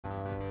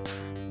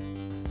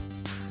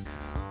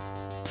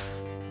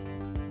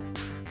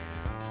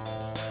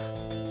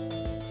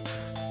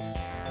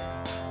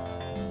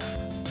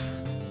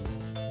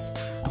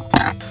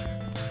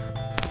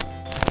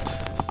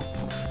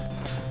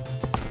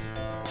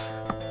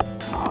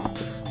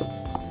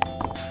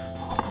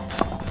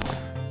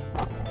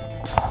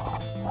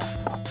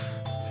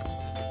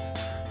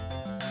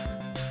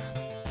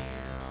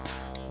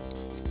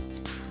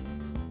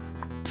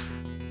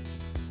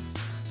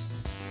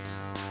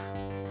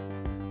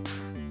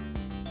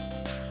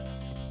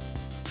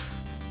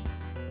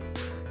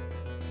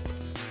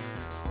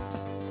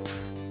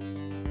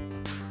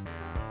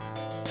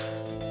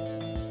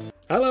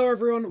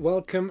everyone,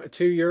 welcome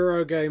to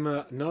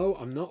Eurogamer. No,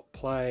 I'm not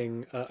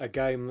playing a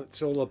game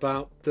that's all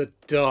about the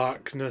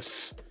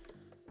darkness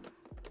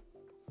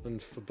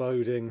and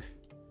foreboding.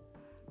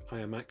 I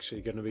am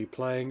actually going to be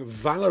playing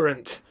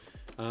Valorant,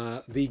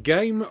 the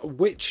game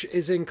which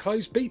is in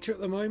closed beta at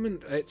the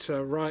moment. It's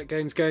a Riot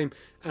Games game,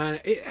 and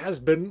it has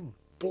been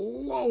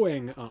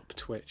blowing up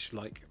Twitch,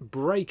 like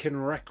breaking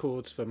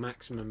records for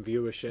maximum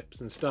viewerships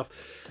and stuff.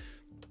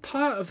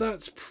 Part of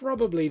that's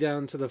probably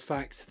down to the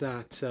fact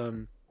that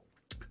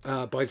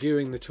by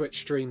viewing the Twitch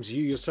streams,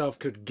 you yourself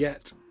could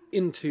get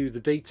into the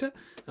beta.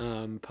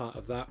 Part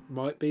of that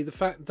might be the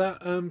fact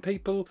that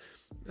people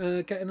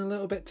getting a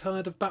little bit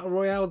tired of Battle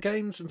Royale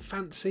games and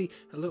fancy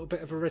a little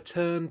bit of a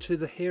return to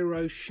the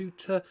hero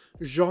shooter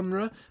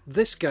genre.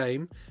 This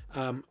game,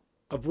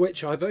 of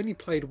which I've only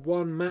played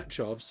one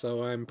match of,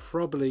 so I'm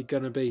probably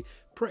going to be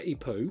pretty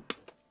poop.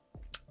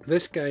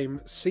 This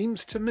game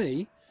seems to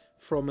me,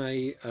 from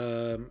a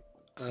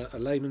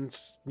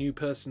layman's new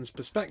person's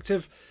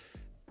perspective,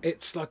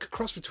 it's like a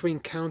cross between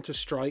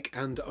CounterStrike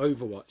and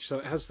Overwatch. So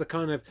it has the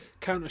kind of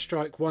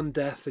CounterStrike one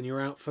death and you're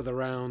out for the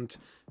round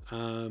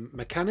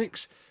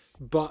mechanics,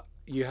 but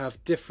you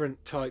have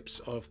different types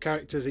of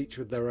characters, each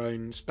with their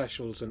own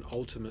specials and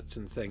ultimates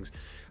and things.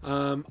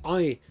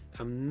 I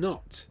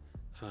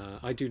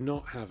do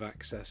not have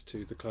access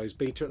to the closed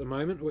beta at the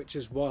moment, which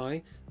is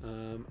why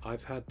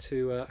I've had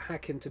to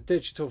hack into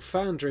Digital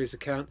Foundry's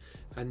account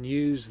and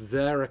use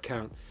their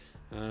account.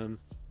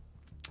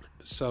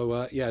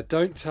 Yeah,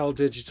 don't tell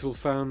Digital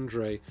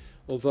Foundry,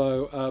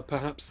 although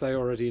perhaps they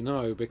already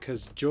know,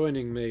 because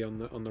joining me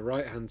on the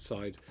right hand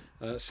side,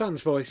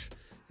 sans voice,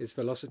 is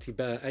Velocity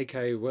Bear,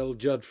 aka Will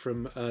Judd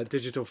from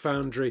Digital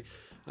Foundry,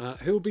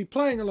 who will be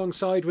playing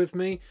alongside with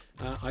me,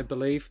 I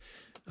believe.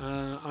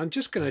 I'm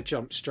just going to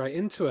jump straight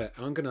into it.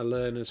 I'm going to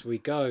learn as we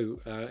go.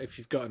 If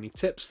you've got any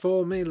tips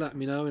for me, let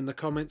me know in the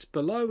comments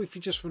below. If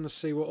you just want to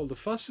see what all the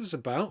fuss is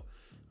about,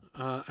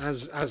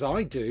 as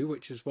I do,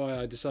 which is why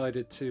I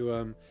decided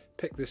to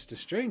pick this to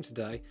stream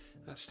today,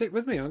 stick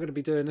with me. I'm going to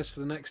be doing this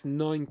for the next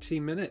 90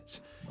 minutes.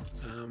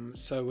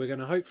 So we're going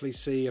to hopefully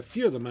see a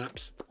few of the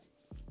maps,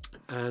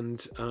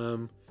 and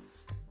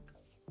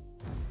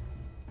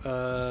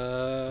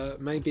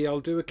maybe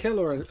I'll do a kill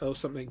or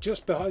something.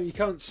 Just behind, you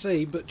can't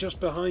see, but just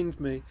behind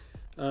me,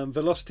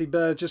 Velocity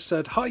Bear just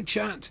said hi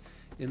chat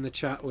in the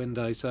chat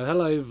window. So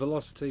hello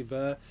Velocity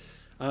Bear.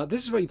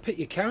 This is where you pick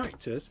your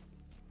characters.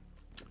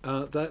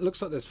 It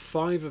looks like there's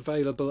 5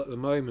 available at the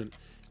moment,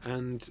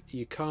 and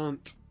you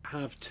can't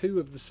have 2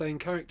 of the same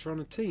character on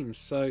a team.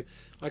 So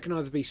I can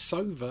either be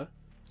Sova,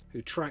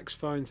 who tracks,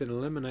 finds and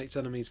eliminates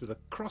enemies with a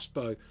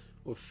crossbow,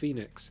 or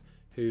Phoenix,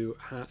 who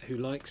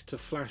likes to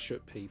flash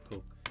at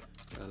people,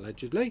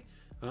 allegedly.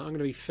 I'm going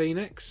to be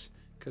Phoenix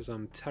because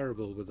I'm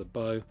terrible with a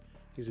bow.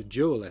 He's a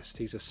duelist.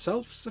 He's a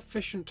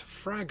self-sufficient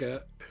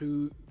fragger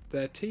who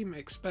their team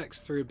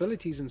expects through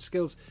abilities and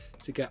skills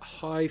to get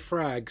high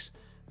frags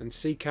and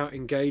seek out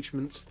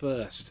engagements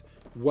first.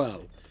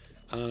 Well,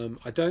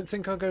 I don't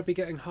think I'm going to be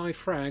getting high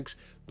frags,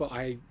 but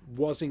I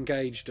was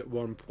engaged at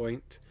one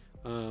point.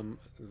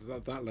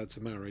 That led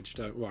to marriage,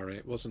 don't worry,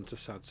 it wasn't a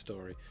sad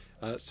story.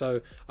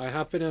 So I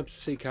have been able to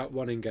seek out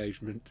one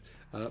engagement.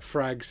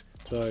 Frags,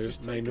 though,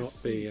 may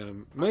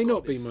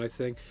not be my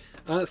thing.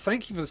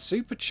 Thank you for the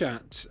super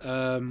chat,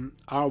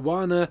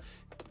 Arwana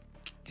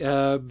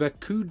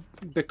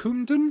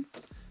Bekundan.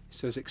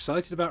 Says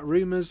excited about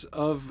rumours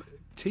of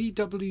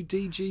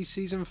TWDG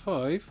Season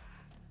 5.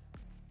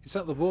 Is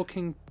that the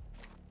Walking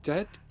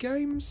Dead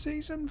game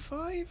Season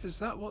 5? Is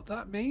that what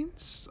that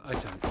means? I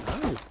don't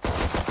know.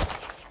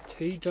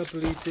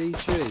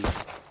 TWDG.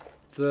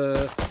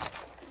 The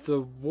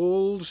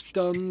wolves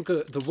done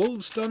good. The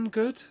wolves done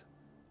good?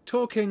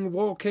 Talking,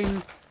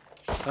 walking,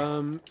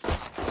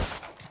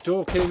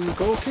 dorking,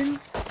 gawking?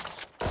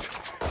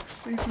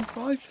 Season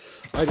 5?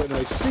 I don't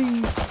know.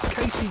 See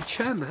Casey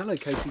Chan. Hello,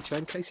 Casey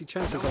Chan. Casey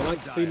Chan says, I like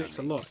Phoenix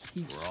a lot.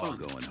 He's fun.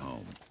 Going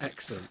home.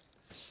 Excellent.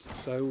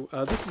 So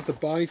this is the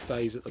buy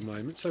phase at the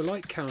moment. So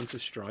like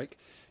Counter-Strike,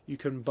 you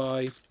can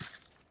buy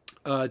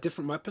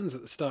different weapons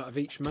at the start of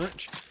each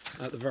match.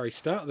 At the very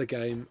start of the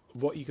game,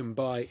 what you can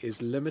buy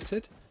is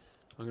limited.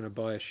 I'm going to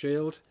buy a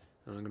shield,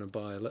 and I'm going to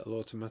buy a little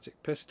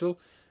automatic pistol.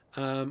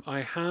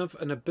 I have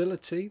an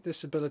ability.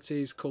 This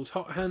ability is called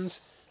Hot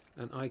Hands,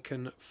 and I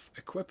can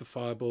equip a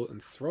fireball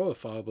and throw a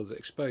fireball that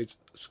explodes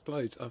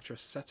after a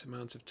set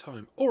amount of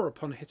time, or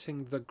upon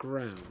hitting the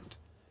ground.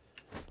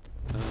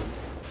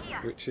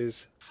 Which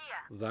is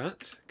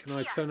that. Can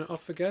I turn it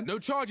off again? No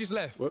charges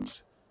left.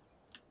 Whoops.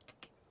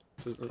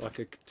 Doesn't look like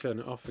I could turn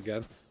it off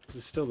again. This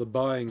is still the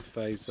buying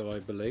phase, though, I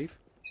believe.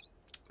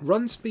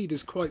 Run speed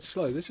is quite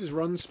slow. This is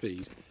run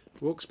speed.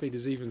 Walk speed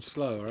is even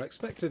slower. I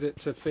expected it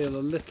to feel a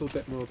little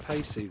bit more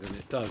pacey than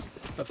it does.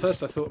 At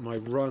first I thought my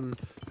run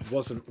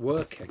wasn't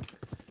working.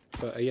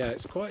 But yeah,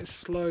 it's quite a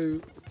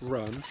slow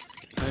run.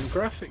 And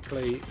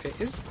graphically, it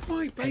is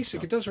quite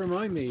basic. It does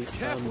remind me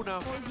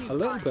a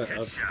little bit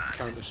of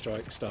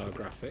Counter-Strike style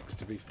graphics,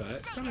 to be fair.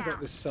 It's kind of got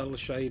this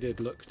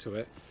cel-shaded look to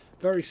it.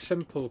 very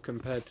simple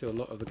compared to a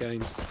lot of the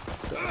games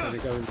that are kind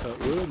of going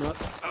for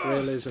nuts,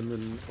 realism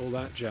and all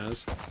that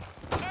jazz.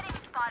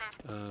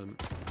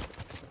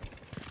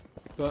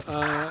 But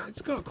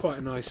it's got quite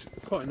a nice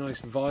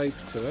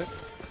vibe to it.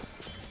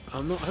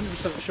 I'm not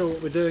 100% sure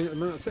what we're doing at the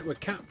moment. I think we're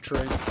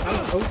capturing.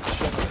 Oh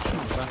shit! I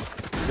shouldn't have that.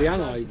 The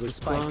ally was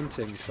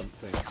planting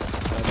something.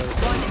 There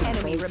are one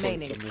enemy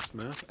remaining on this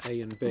map,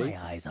 A and B.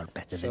 My eyes are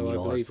better than So yours.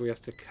 I believe we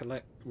have to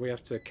collect. We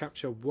have to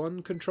capture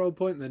one control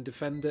point and then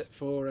defend it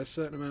for a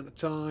certain amount of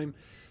time.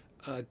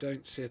 I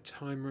don't see a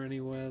timer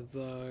anywhere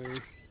though.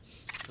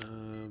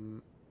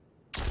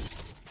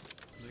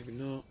 Maybe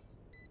not.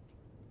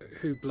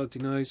 Who bloody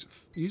knows?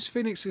 Use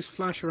Phoenix's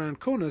flash around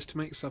corners to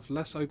make yourself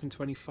less open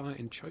to any fire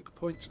in choke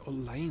points or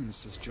lanes,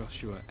 says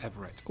Joshua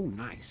Everett. Oh,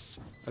 nice.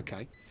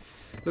 Okay.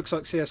 Looks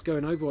like CSGO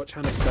and Overwatch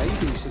had a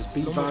baby, says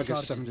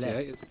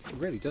BVargus78. It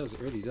really does, it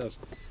really does.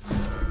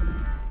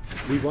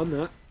 We won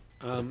that.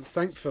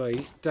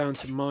 Thankfully, down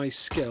to my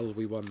skill,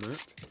 we won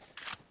that.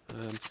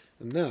 And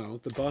now,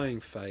 the buying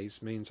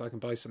phase means I can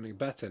buy something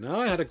better. Now,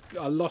 I had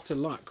a lot of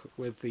luck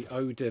with the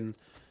Odin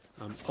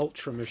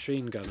Ultra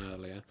Machine Gun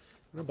earlier.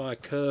 I'm going to buy a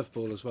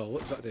curveball as well.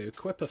 What does that do?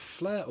 Equip a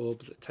flare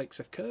orb that takes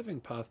a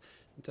curving path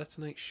and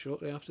detonates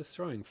shortly after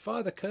throwing.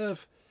 Fire to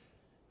curve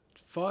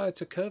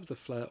the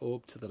flare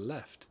orb to the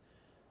left,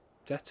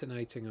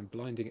 detonating and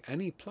blinding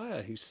any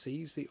player who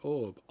sees the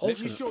orb.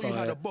 Alternate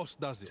fire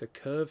to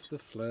curve the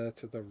flare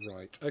to the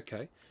right.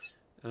 Okay.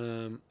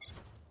 And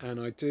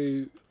I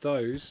do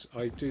those.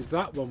 I do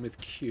that one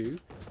with Q,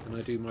 and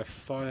I do my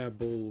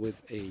fireball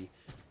with E.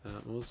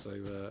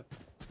 Also...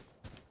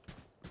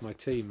 my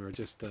team are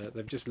just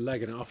they're just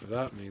legging it off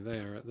without me.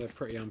 They're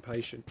pretty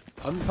impatient.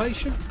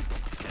 Impatient?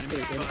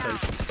 Pretty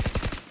impatient.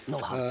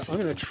 I'm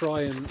going to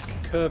try and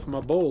curve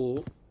my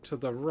ball to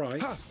the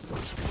right.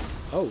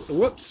 Oh,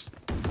 whoops!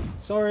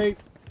 Sorry.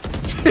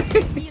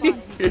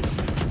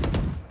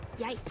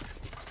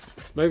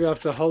 Maybe I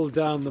have to hold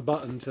down the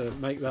button to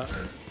make that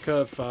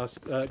curve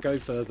go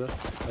further.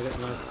 I don't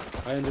know.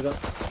 I ended up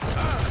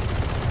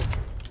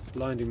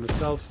blinding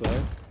myself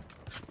though.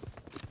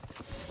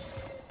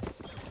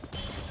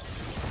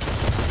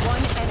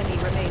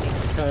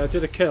 Okay, I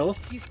did a kill.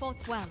 You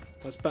fought well.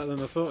 That's better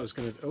than I thought I was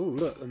going to do. Oh,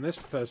 look, and this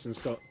person's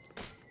got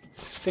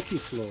sticky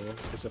floor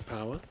as a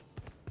power.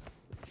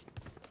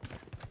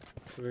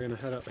 So we're going to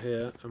head up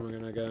here and we're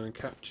going to go and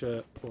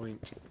capture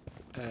point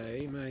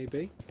A,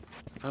 maybe.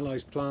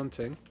 Allies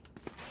planting.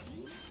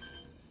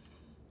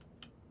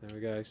 There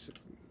we go.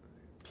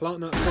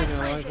 Plant that thing,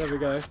 ally. There we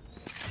go.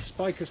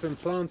 Spike has been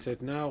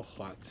planted. Now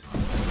what?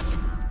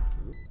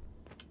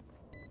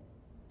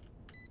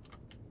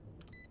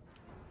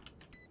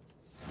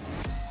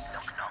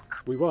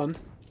 We won.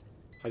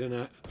 I don't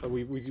know.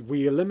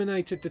 We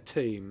eliminated the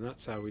team.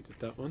 That's how we did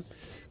that one.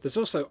 There's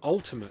also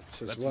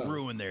ultimates as well. Let's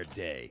ruin their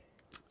day.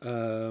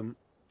 Can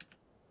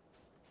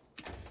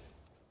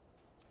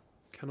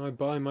I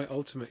buy my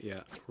ultimate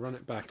yet? Run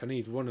it back. I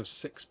need 1 of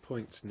 6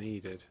 points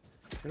needed.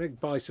 I'm going to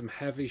buy some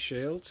heavy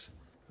shields.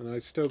 And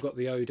I've still got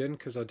the Odin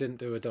because I didn't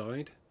do a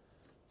died.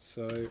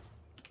 So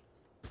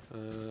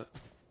I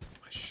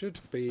should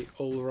be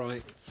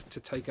alright to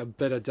take a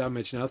bit of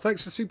damage now.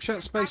 Thanks for Super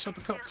Chat, Space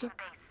Hoppercopter.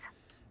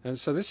 And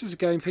so this is a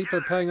game people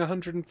are paying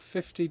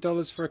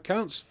 $150 for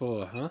accounts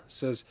for, huh?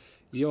 Says,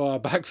 you are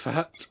back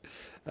fat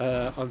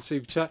on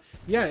Super Chat.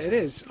 Yeah, it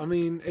is. I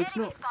mean, it's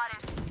not...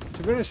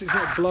 To be honest, it's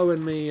not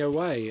blowing me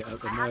away at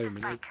the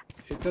moment.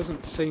 It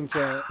doesn't seem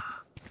to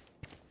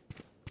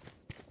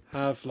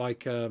have,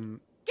 like... Get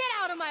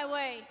out of my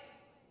way!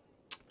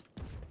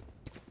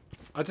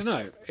 I don't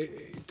know.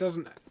 It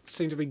doesn't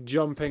seem to be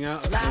jumping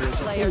out at me.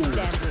 Last player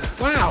standing.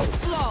 Wow!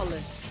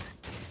 Flawless.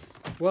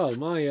 Well,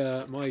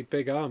 my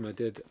big armor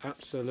did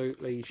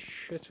absolutely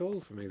shit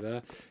all for me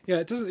there. Yeah,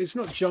 it doesn't. It's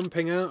not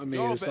jumping out at me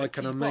as like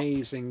an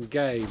amazing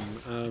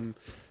game,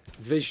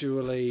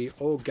 visually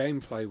or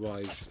gameplay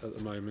wise at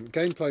the moment.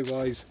 Gameplay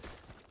wise,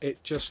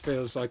 it just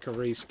feels like a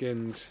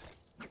reskinned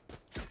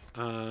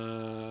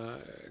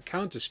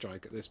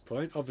CounterStrike at this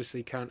point.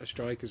 Obviously,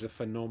 CounterStrike is a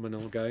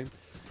phenomenal game,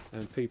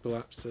 and people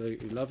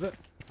absolutely love it.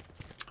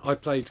 I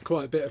played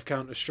quite a bit of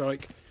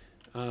CounterStrike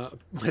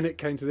when it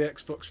came to the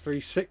Xbox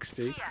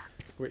 360.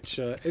 Which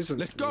isn't,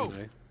 Let's go.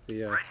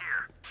 You know,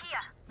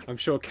 I'm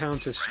sure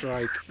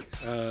Counter-Strike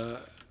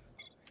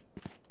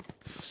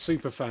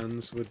super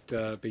fans would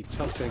be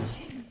tutting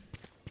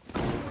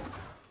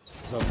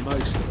well,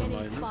 most at the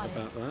moment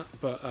about that.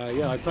 But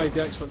yeah, I played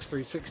the Xbox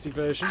 360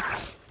 version,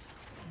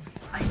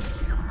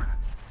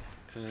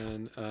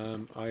 and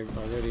I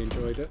really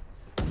enjoyed it.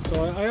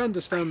 So I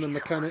understand the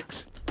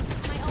mechanics.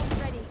 My ult's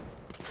ready.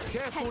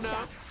 Careful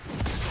now.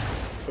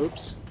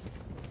 Oops.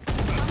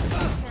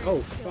 Oh,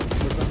 fuck,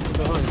 was that from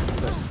behind?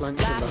 That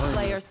flanked from Last behind.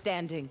 player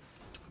standing.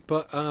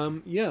 But,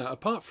 yeah,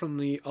 apart from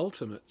the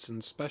ultimates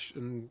and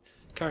special and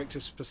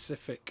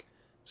character-specific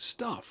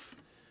stuff,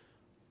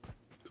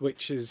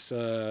 which is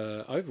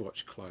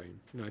Overwatch clone,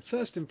 you know,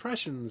 first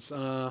impressions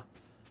are...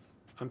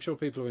 I'm sure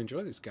people will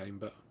enjoy this game,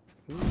 but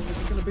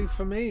is it going to be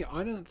for me?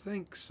 I don't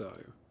think so.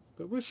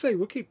 But we'll see.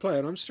 We'll keep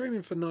playing. I'm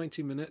streaming for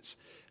 90 minutes.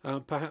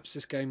 Perhaps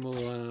this game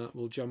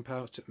will jump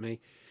out at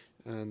me,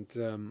 and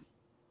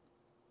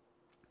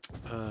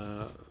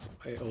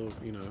it'll,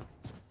 you know,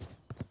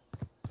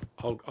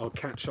 I'll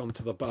catch on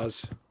to the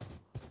buzz.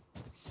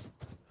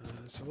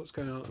 So what's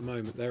going on at the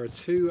moment? There are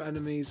 2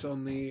 enemies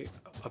on the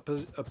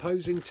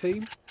opposing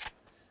team.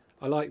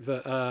 I like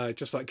that,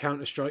 just like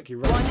CounterStrike, you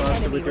run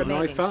faster with your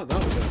knife out.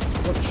 That was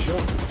what a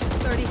shot.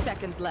 30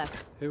 seconds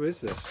left. Who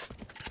is this?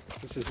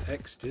 This is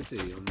X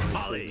Diddy on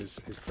my team. Is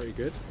pretty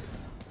good.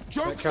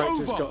 Joke's That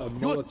character's over. got a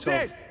You're Molotov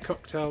dead.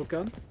 cocktail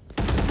gun.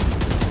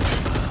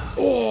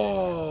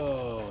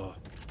 Oh!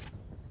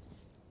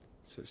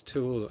 So it's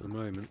 2-2 at the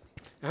moment.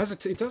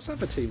 It does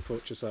have a Team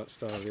Fortress art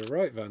style. You're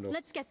right, Vandal.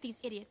 Let's get these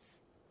idiots.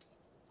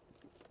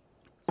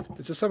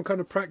 Is there some kind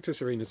of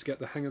practice arena to get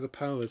the hang of the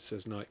powers,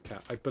 says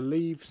Nightcat? I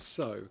believe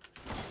so.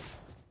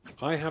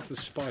 I have the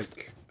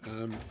spike.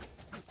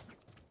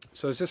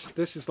 So is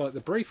this is like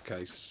the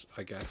briefcase,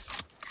 I guess.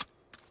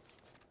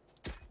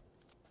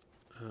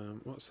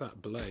 What's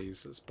that?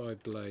 Blaze. Let's buy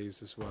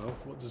Blaze as well.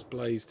 What does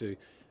Blaze do?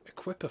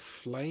 Equip a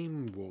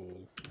flame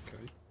wall.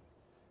 Okay.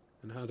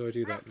 And how do I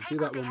do that? Do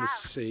that one with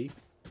C.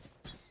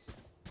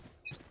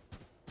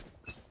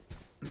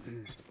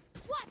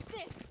 What's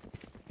this?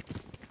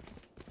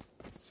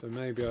 So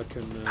maybe I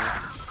can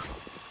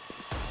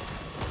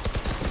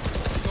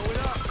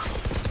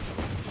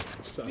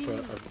set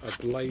up a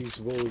blaze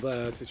wall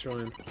there to try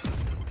and...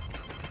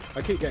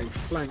 I keep getting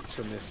flanked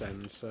from this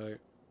end, so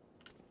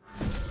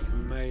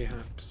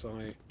mayhaps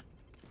I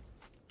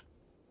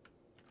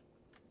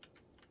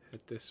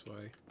head this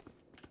way.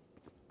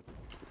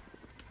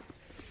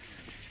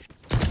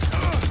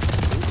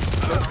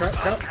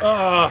 Crap.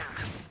 Ah!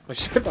 I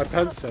shit my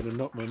pants then and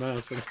knocked my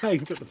mouse and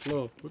aimed at the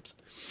floor. Whoops.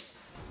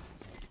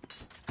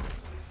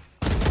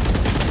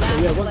 So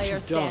yeah, once you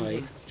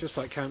die, just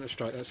like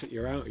CounterStrike, that's it,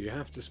 you're out. You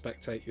have to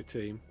spectate your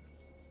team.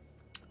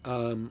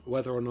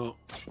 Whether or not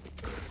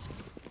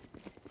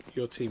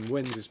your team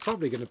wins is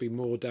probably going to be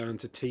more down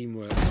to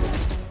teamwork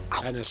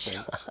than anything,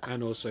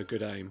 and also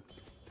good aim.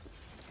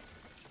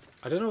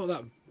 I don't know what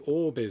that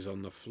orb is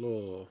on the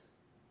floor.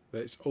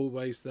 But it's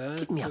always there.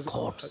 Give me a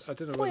corpse. I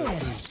don't know whether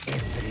Where's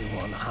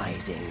everyone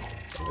hiding?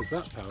 What is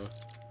that power?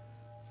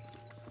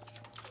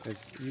 They've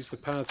used the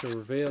power to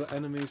reveal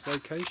enemies'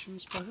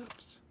 locations,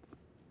 perhaps?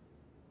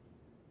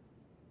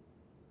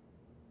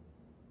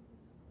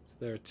 So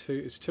there are 2.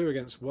 It's 2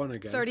 against 1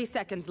 again. 30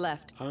 seconds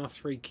left.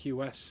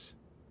 R3QS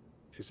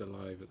is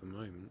alive at the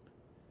moment.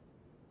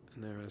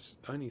 And there is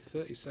only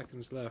 30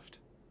 seconds left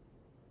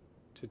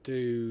to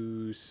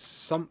do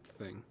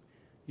something.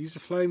 Use the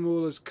flame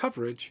wall as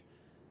coverage.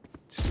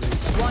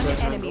 One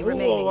enemy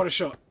remaining. Oh, what a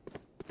shot!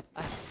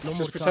 No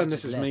Just pretend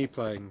this is me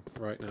playing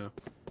right now.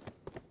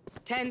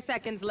 10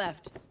 seconds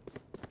left.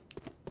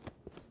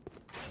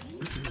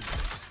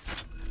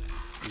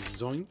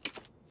 Zoink.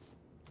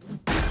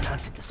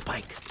 Planted the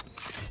spike.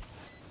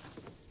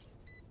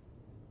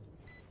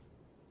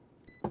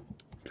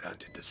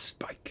 Planted the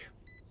spike.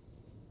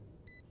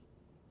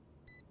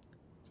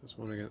 So it's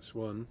 1 against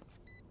 1.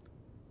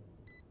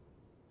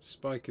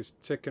 Spike is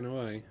ticking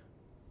away.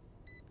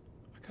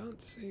 I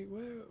can't see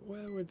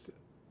where would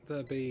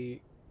there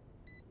be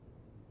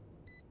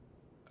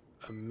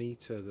a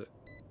meter that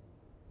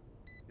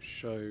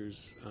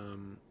shows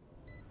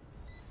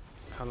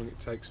how long it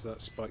takes for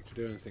that spike to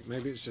do anything.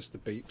 Maybe it's just the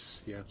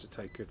beeps you have to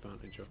take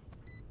advantage of.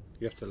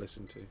 You have to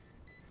listen to.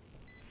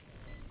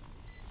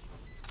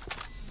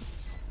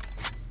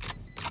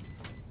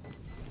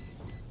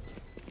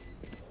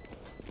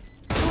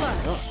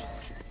 Oh,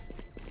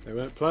 they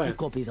weren't playing. 2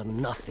 copies of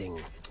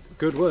nothing.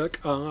 Good work.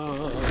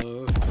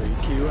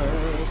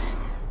 R3QS.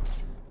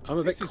 I'm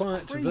a bit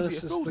quiet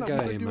versus the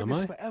game, am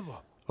I?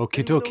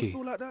 Okie dokie.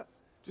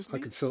 I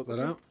could sort that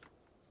out.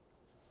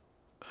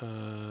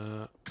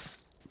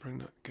 Bring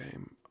that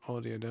game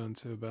audio down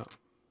to about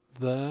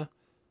there.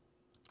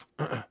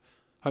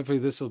 Hopefully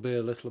this will be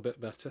a little bit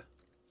better.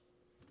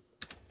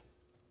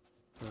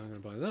 I'm going to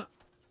buy that.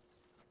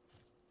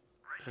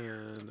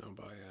 And I'll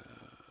buy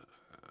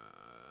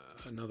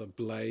another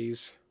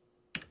Blaze.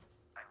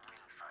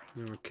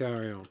 And we'll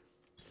carry on.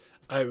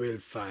 I will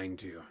find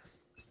you.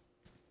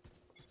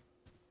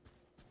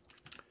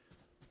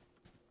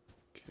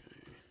 Okay.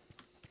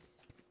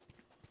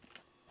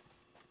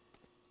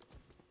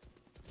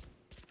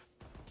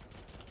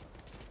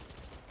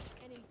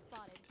 Enemy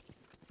spotted.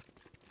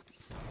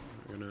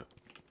 We're gonna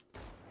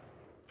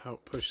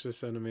out push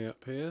this enemy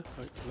up here,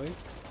 hopefully.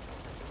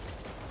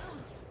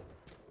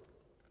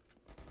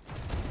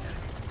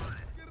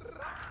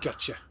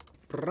 Gotcha.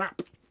 Brap.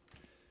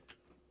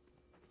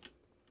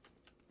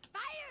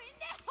 Fire in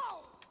the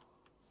hole!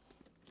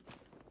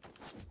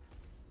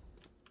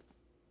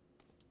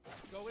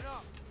 Going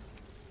up.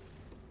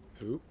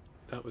 Ooh,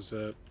 that was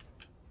a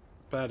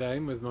bad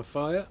aim with my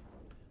fire.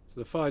 So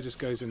the fire just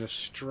goes in a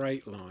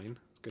straight line.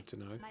 It's good to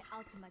know. My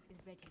ultimate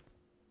is ready.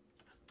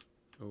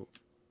 Oh,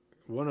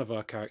 one of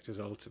our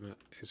characters' ultimate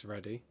is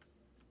ready.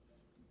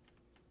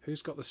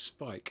 Who's got the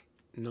spike?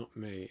 Not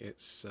me.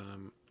 It's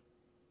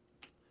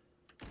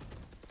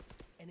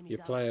Enemy your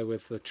down. player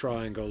with the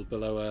triangle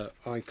below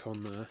a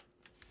icon there.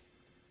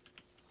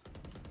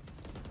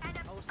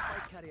 Our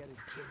spike carrier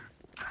is killed.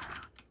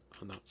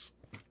 And that's...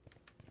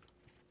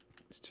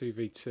 It's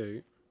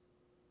 2v2.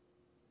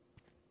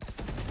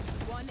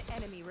 One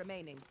enemy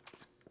remaining.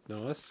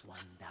 Nice. One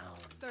down.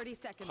 30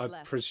 seconds I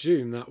left.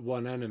 presume that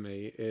one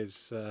enemy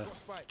is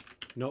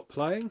not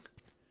playing.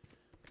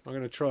 I'm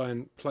going to try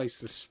and place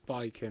the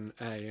spike in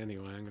A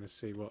anyway. I'm going to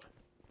see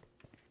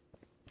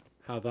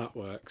how that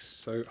works.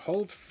 So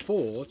hold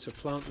 4 to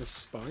plant the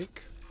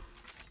spike.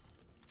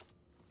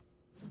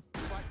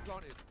 Spike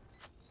planted.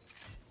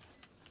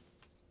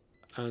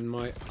 And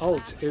my ult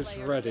Last is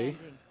player ready.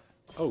 standing.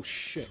 Oh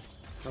shit.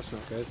 That's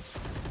not good.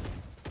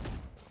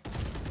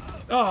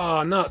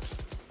 Ah, nuts!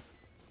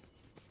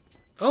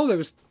 Oh, there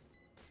was...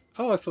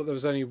 Oh, I thought there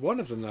was only one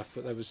of them left,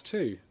 but there was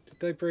 2. Did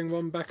they bring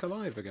one back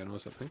alive again or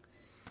something?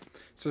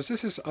 So is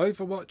this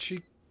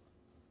Overwatchy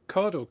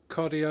COD or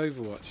CODy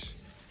Overwatch?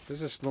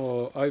 This is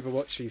more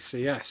Overwatchy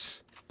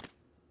CS.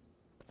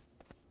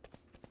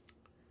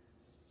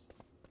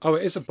 Oh,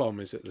 it is a bomb,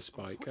 is it, the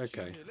spike?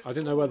 Okay. I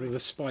didn't know whether the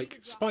spike...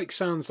 Spike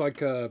sounds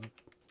like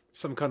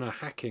some kind of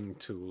hacking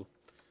tool.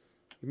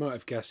 You might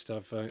have guessed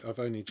I've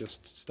only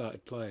just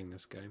started playing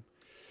this game.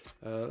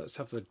 Let's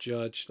have the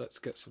judge. Let's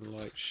get some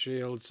like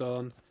shields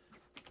on.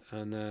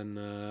 And then,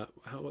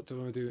 what do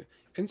I want to do?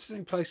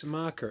 Instantly place a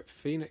marker at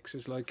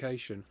Phoenix's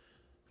location.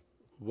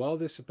 While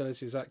this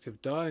ability is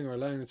active, dying or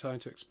allowing the time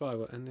to expire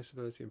will end this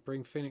ability and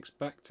bring Phoenix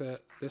back to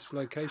this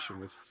location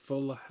with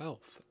full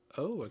health.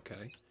 Oh,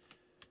 okay.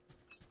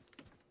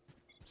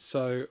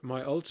 So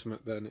my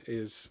ultimate then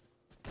is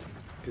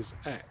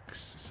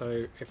X.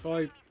 So if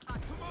I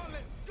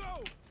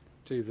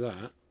do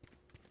that,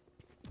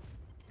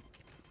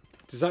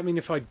 does that mean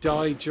if I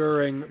die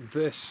during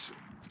this,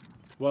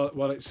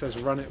 while it says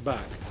run it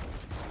back?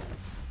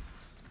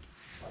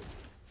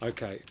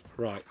 Okay,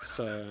 right.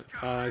 So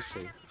I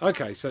see.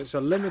 Okay, so it's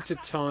a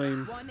limited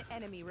time One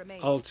enemy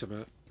remaining.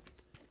 ultimate.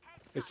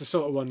 It's the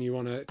sort of one you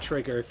want to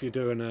trigger if you're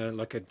doing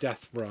like a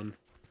death run.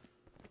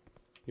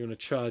 You want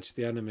to charge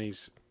the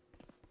enemies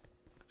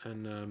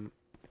and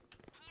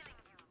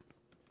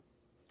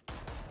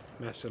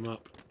mess them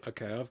up.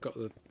 Okay, I've got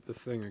the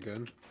thing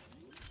again.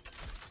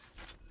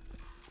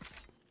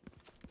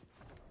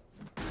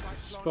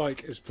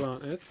 Spike is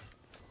planted.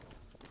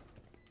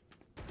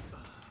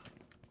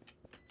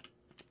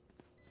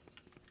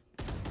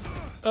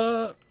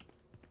 The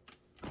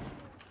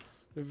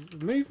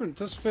movement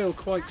does feel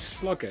quite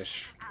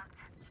sluggish.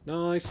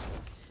 Nice.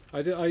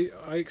 I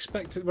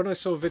expected, when I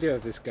saw a video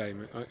of this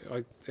game,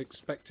 I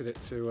expected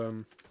it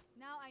to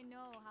Now I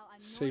know how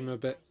seem a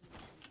bit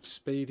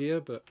speedier,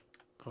 but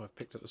oh, I've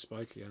picked up the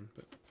spike again.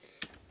 But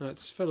no, it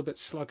does feel a bit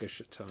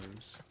sluggish at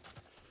times.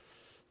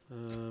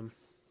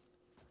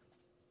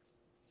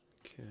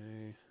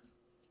 Okay,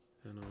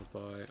 and I'll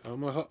buy.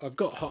 Oh, I've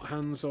got hot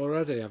hands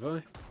already, have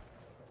I?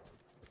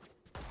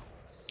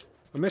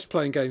 I miss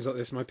playing games like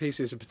this. My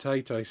PC is a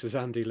potato, says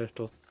Andy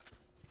Little.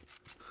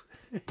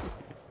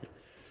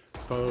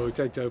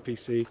 Potato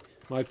PC.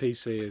 My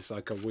PC is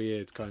like a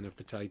weird kind of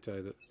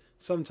potato that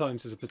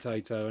sometimes is a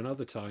potato and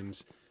other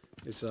times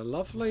is a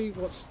lovely,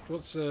 what's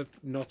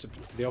not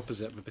the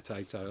opposite of a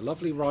potato, a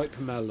lovely ripe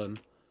melon.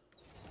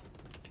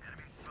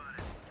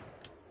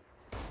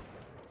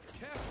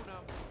 Careful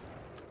now.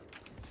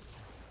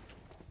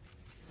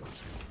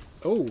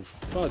 Oh,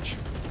 fudge.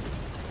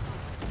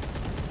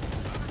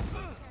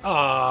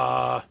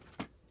 Ah!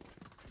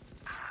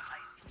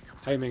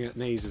 Aiming at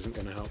knees isn't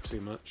going to help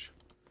too much.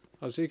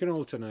 Oh, so you can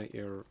alternate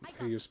who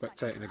you're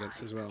spectating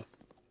against as well.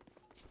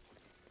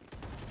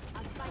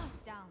 A spike is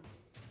down.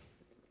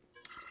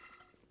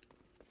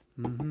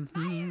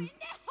 I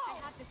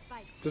have the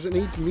spike. Does it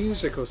need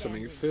music or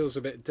something? It feels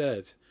a bit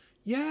dead.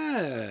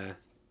 Yeah!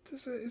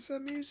 Is there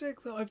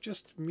music that I've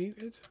just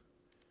muted?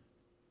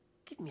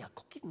 Give me a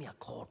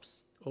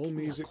corpse. All Give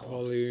me a music corpse.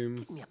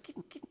 volume.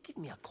 Give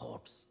me a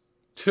corpse.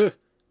 Tuh!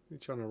 You're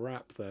trying to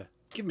rap there.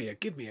 Give me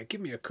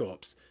a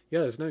corpse.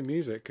 Yeah, there's no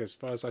music as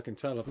far as I can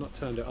tell. I've not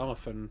turned it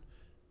off, and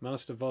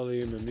master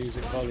volume and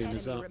music One volume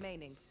is enemy up.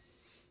 remaining.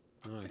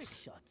 Nice.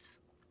 Shots.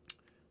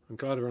 I'm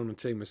glad we're on a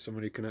team with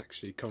someone who can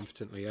actually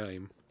competently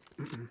aim.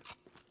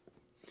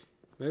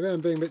 Maybe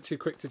I'm being a bit too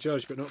quick to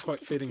judge, but not quite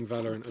feeling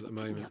Valorant at the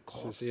moment,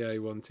 says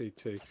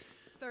EA1T2. 30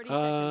 seconds left.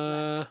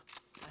 I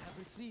have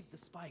retrieved the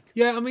spike.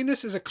 Yeah, I mean,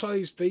 this is a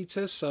closed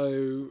beta,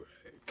 so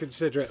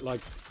consider it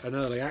like an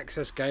early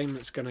access game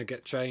that's going to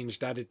get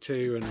changed, added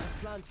to, and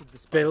Planted the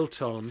spike.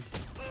 built on.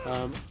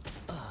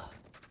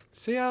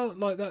 See how,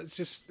 like, that's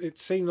just, it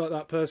seemed like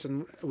that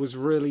person was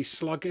really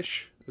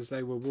sluggish as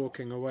they were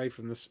walking away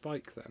from the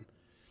spike then.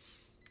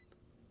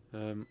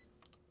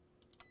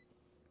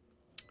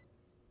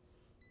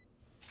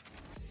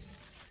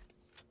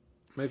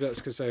 Maybe that's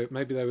because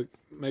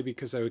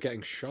because they were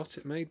getting shot.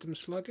 It made them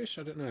sluggish.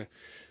 I don't know,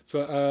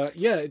 but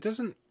yeah, it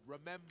doesn't.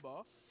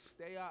 Remember,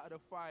 stay out of the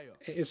fire.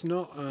 It is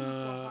not Super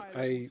high a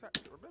level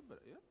tactic. Remember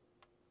that, yeah?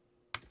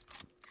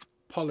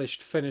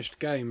 polished, finished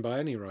game by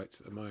any rights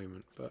at the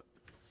moment, but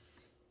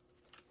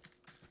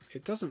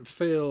it doesn't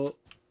feel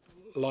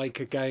like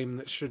a game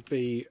that should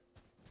be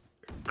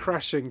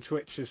crashing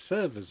Twitch's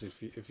servers,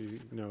 if you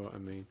know what I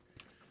mean.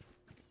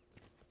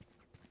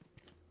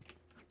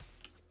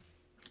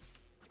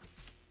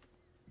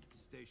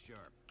 Stay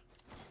sharp.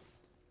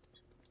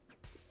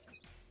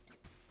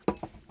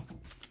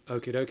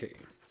 Okie dokie.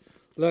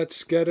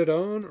 Let's get it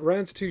on.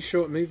 Round's too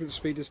short, movement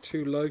speed is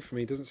too low for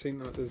me. Doesn't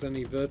seem like there's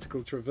any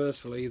vertical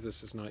traversal either,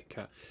 says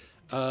Nightcat.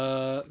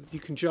 You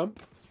can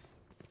jump.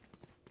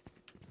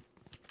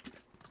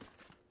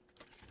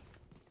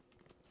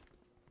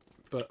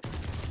 But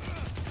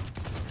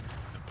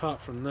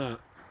apart from that,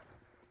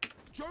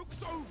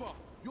 Joke's over.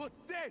 You're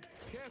dead.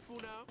 Careful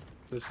now.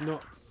 there's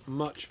not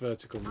much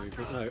vertical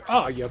movement. No.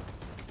 Ah, you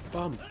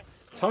bum.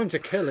 Time to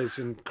kill is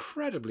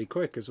incredibly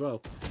quick as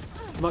well.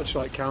 Much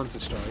like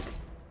CounterStrike.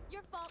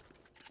 Your fault.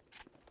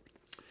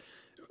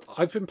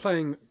 I've been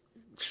playing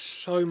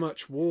so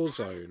much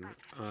Warzone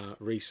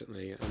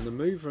recently, and the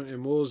movement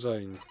in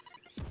Warzone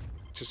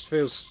just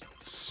feels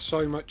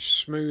so much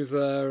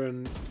smoother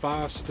and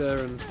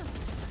faster, and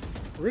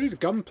really the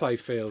gunplay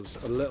feels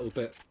a little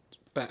bit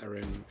better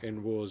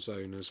in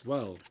Warzone as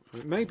well.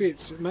 Maybe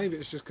it's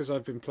just because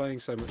I've been playing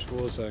so much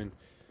Warzone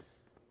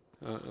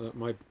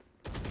that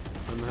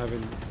I'm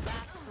having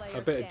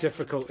a bit of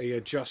difficulty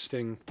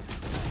adjusting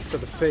to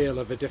the feel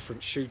of a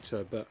different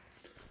shooter, but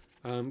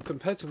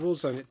compared to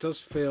Warzone it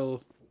does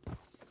feel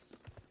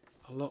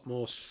a lot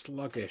more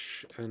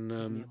sluggish, and Give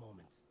me a moment.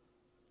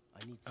 I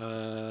need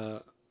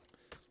to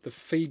the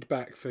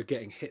feedback for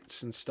getting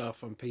hits and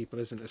stuff on people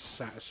isn't as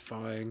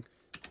satisfying.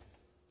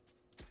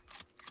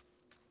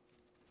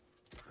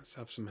 Let's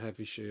have some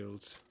heavy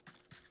shields.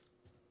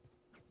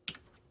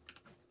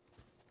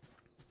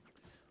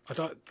 I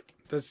don't.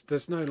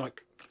 There's no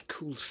like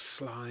cool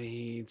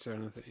slides or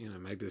anything. You know,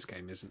 maybe this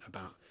game isn't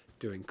about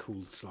doing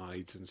cool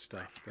slides and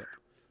stuff, but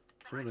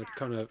I want to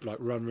kind of like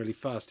run really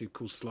fast, do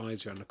cool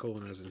slides around the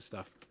corners and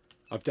stuff.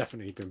 I've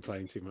definitely been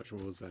playing too much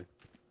Warzone.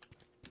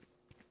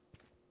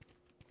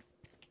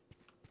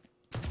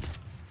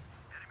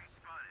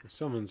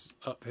 Someone's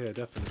up here,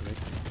 definitely.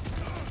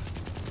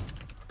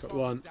 Got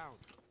one. Down.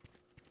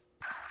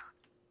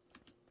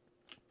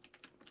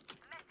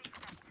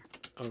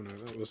 Oh no,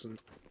 that wasn't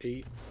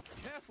E.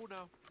 Careful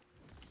now.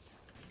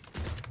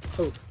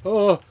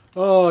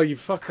 Oh, you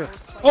fucker.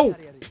 Oh!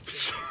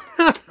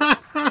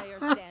 Player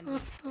standing.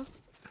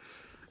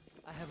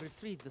 I have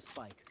retrieved the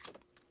spike.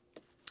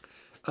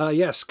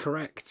 Yes,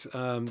 correct.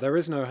 There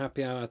is no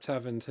Happy Hour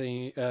Tavern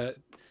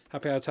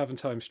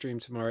time stream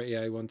tomorrow at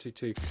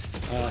EA122.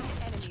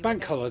 It's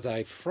bank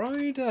holiday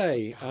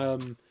Friday,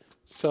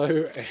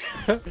 so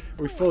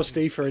we forced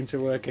Aoife into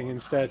working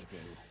instead.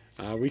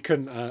 We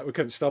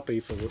couldn't stop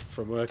Aoife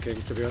from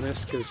working, to be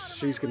honest, because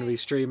she's going to be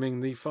streaming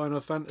the Final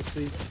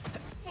Fantasy.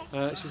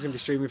 She's going to be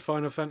streaming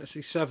Final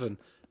Fantasy VII,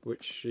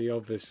 which she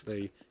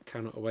obviously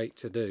cannot wait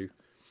to do.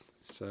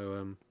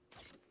 So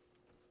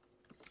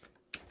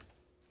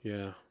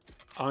yeah,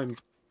 I'm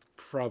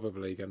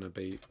probably going to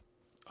be,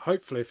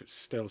 hopefully if it's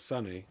still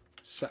sunny,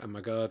 sat in my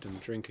garden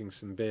drinking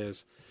some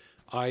beers.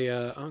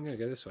 I'm going to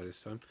go this way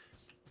this time.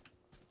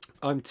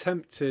 I'm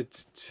tempted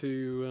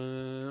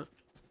to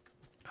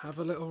have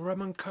a little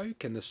rum and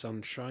coke in the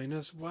sunshine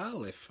as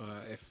well, if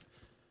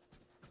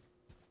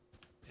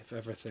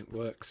everything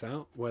works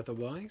out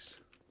weather-wise.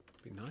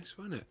 Be nice,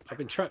 wouldn't it? I've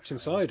been trapped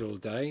inside all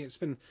day. It's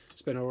been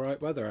all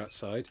right weather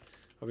outside.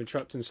 I've been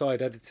trapped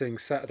inside editing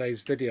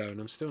Saturday's video, and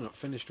I'm still not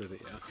finished with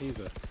it yet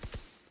either.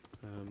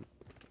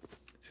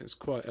 It was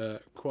quite a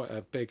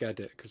big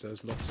edit because there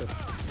was lots of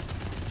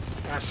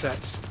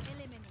assets.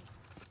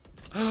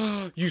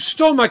 Eliminate. You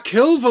stole my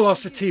kill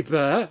velocity,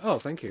 bear. Oh,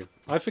 thank you.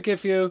 I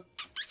forgive you.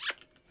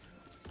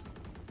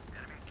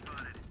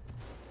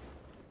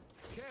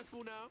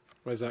 Careful now.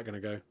 Where's that going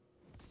to go?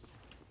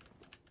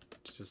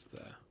 It's just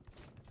there.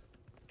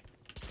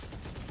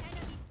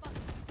 Enemy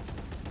spotted.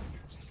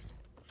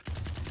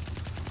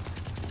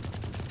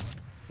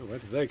 Oh, where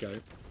did they go?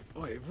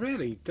 Oh, it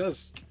really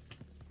does. It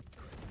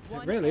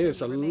One really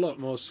is a enemy lot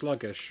remaining. more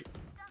sluggish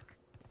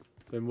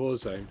than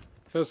Warzone.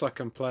 Feels like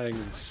I'm playing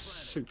in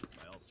soup.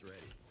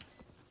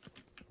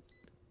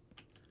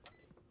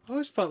 I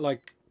always felt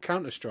like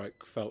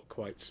CounterStrike felt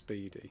quite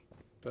speedy,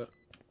 but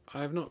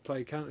I have not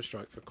played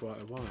CounterStrike for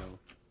quite a while.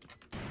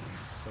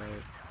 So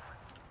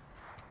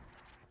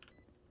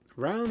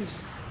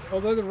rounds,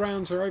 although the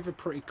rounds are over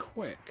pretty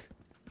quick,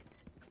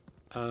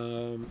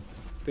 the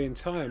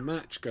entire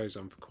match goes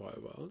on for quite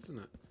a while, doesn't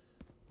it?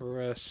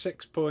 We're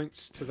 6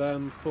 points to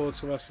them, 4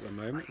 to us at the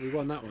moment. We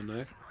won that one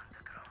though.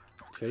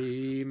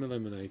 Team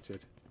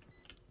eliminated.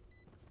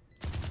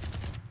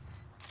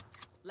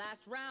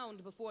 Last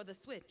round before the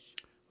switch.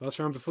 Last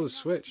round before the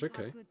switch, Not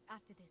okay. goods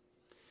after this.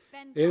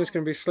 Spend Ian is all.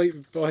 going to be asleep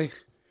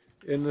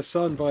in the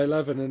sun by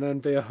 11 and then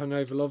be a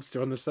hungover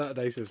lobster on the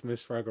Saturday, says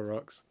Miss Fraggle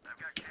Rocks. I've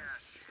got cash.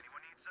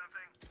 Anyone need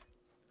something?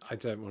 I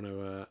don't want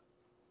to,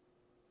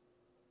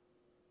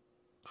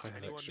 I have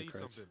Anyone extra need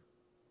creds.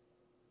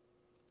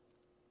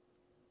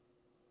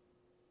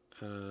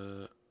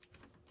 something?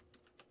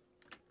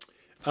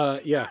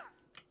 Yeah.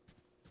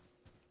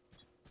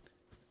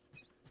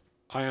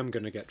 I am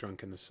going to get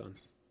drunk in the sun.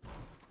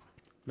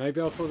 Maybe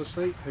I'll fall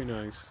asleep, who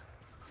knows.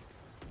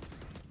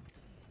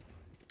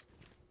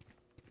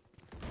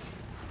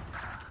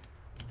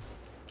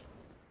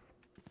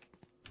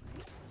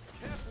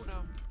 Careful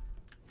now.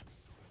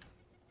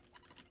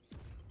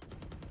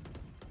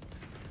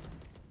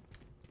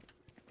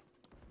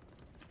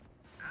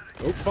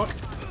 Oh, fuck.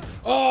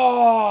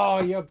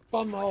 Oh, you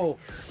bumhole.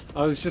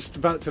 I was just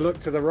about to look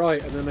to the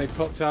right and then they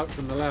popped out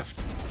from the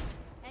left.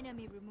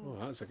 Enemy Oh,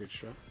 removed. that was a good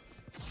shot.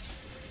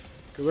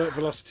 Good work,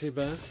 Velocity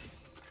Bear.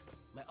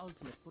 My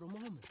ultimate for a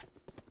moment.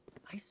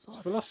 I saw Is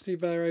that. Velocity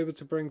Bear able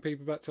to bring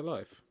people back to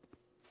life?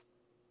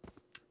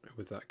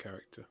 With that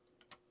character.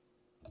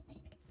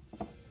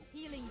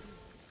 Healing you.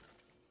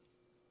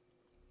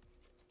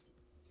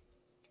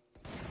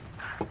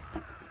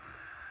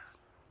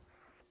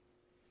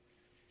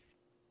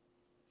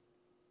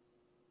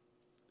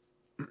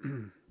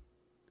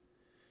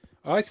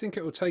 I think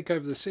it will take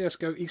over the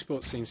CSGO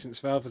esports scene since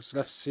Valve has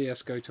left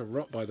CSGO to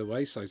rot by the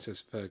wayside, says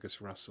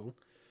Fergus Russell.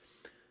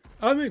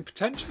 I mean,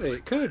 potentially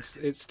it could.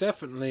 It's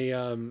definitely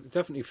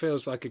definitely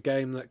feels like a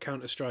game that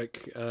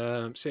CounterStrike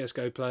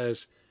CSGO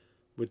players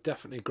would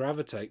definitely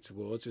gravitate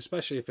towards,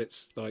 especially if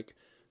it's like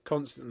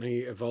constantly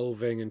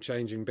evolving and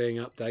changing, being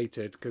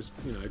updated. Because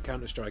you know,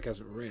 CounterStrike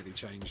hasn't really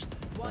changed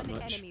that One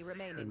much enemy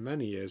remaining. in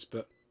many years.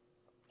 But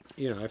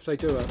you know, if they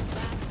do a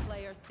Last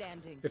player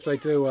standing.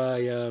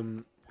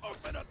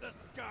 Open up the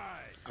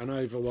sky. an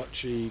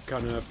Overwatchy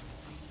kind of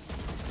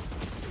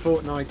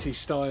Fortnite-y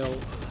style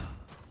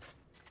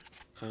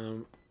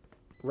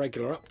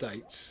regular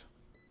updates,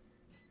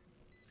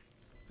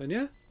 then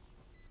yeah,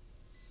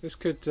 this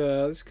could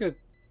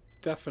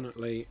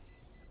definitely.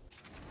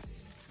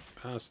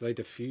 Ah, so they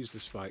defuse the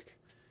spike.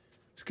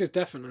 This could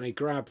definitely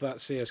grab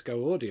that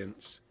CS:GO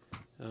audience.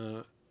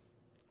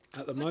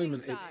 At the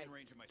moment, it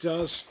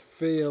does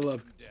feel a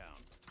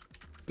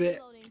bit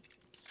Reloading.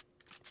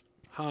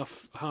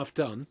 half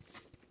done,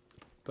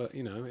 but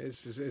you know,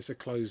 it's a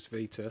closed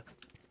beta.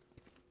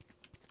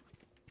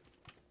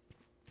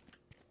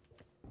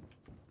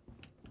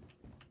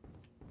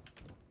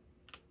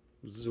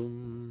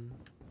 Zoom.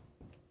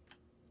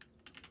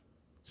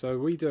 So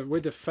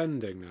we're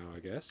defending now, I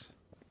guess.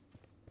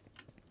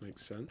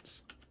 Makes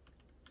sense.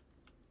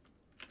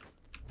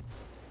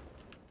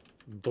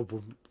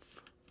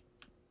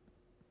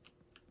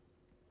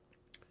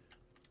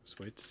 Just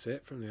wait to see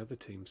it from the other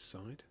team's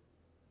side.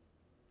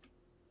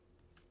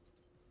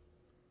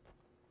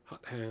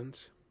 Hot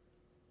hands.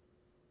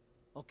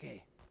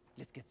 Okay,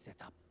 let's get set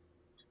up.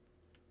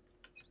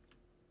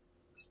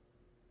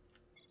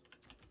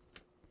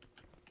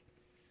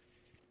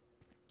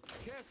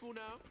 Careful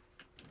now.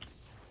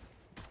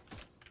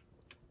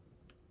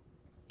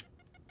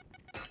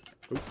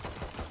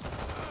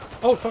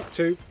 Oh fuck,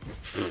 two.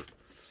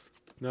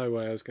 No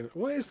way I was gonna.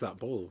 What is that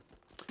ball?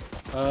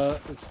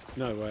 It's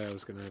no way I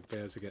was gonna be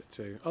able to get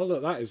two. Oh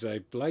look, that is a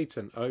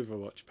blatant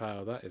Overwatch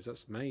power.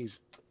 That's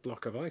May's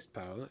block of ice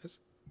power. That is.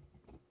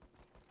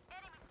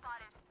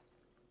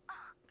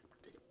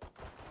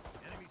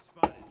 Enemy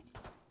spotted.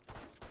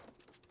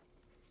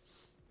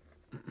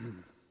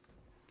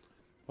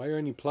 Why are you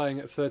only playing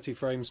at 30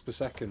 frames per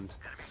second?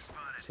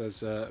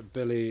 Says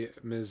Billy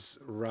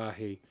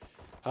Mizrahi.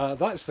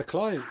 That's the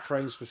client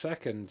frames per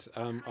second.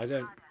 I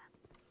don't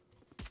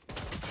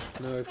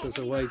know if there's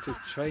a way to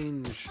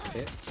change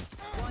it.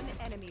 One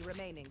enemy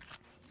remaining.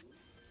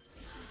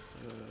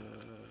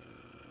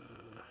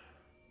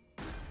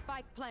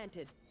 Spike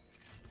planted.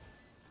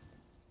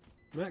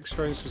 Max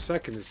frames per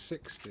second is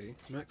 60.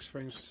 Max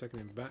frames per second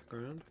in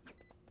background.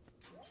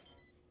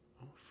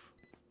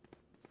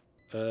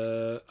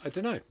 I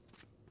don't know.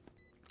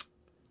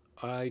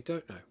 I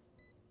don't know.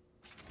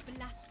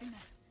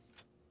 Blasphemous.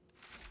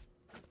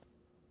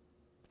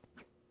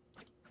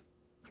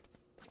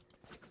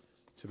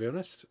 To be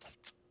honest,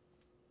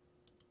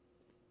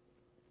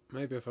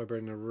 maybe if I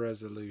bring the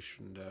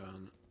resolution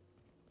down.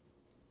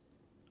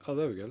 Oh,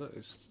 there we go. Look,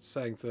 it's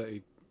saying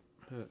 30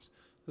 hertz.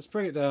 Let's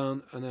bring it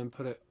down and then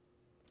put it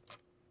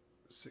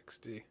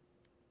 60.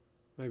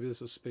 Maybe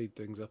this will speed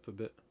things up a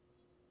bit.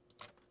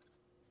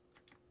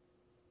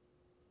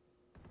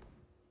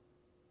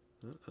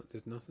 No, that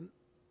did nothing.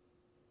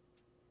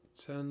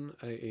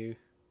 1080,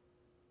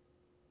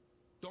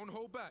 Don't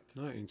hold back.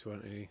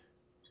 1920.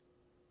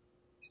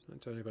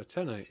 1920 by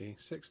 1080,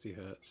 60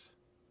 hertz.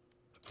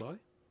 Apply.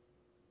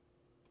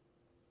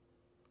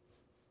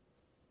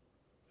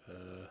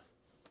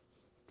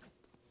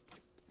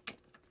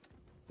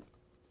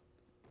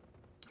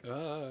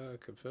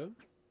 Confirm.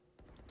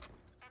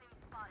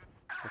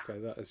 Okay,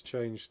 that has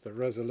changed the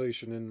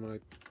resolution in my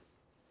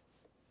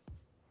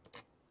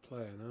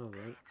player now,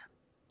 though.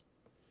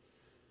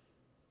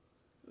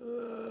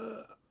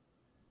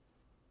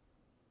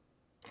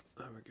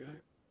 There we go.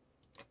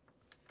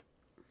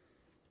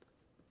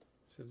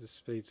 See if this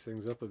speeds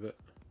things up a bit.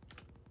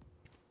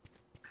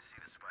 I see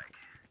the spike.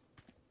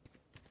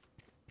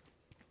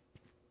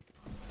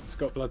 It's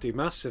got bloody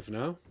massive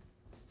now.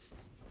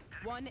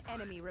 One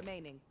enemy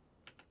remaining.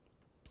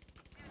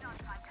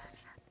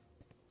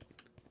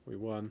 We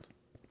won.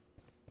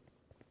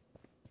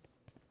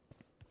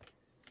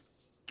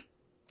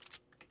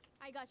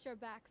 I got your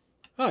backs.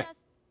 Hi.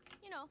 Just,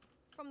 you know,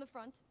 from the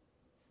front.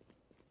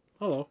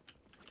 Hello.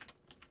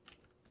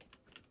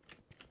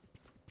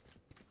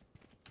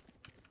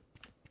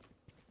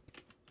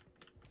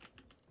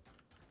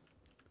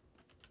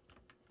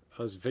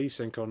 There's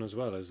VSync on as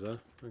well, is there?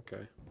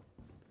 Okay.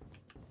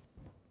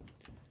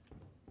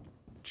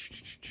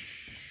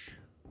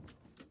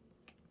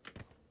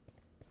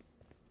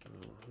 Oh,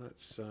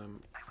 let's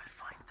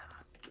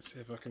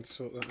see if I can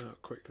sort that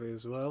out quickly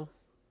as well.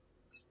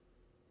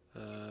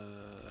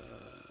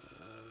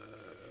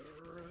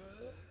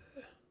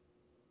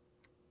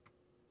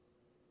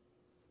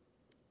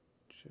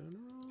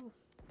 General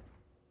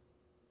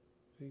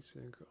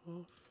VSync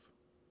off.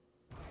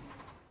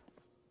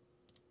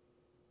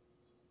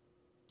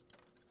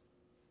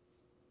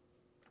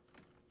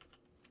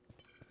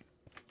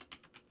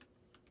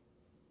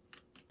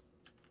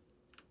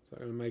 Is that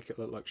going to make it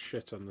look like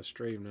shit on the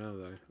stream now,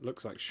 though? It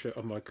looks like shit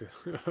on my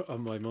on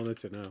my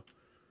monitor now.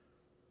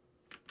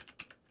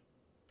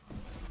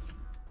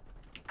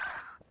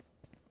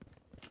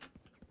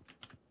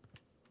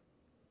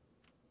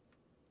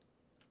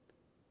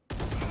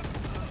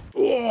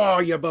 Oh,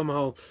 you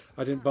bumhole!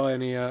 I didn't buy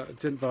any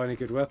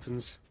good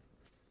weapons.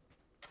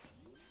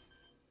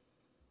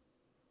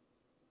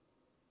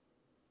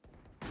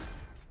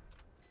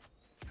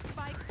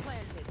 Spike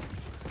planted.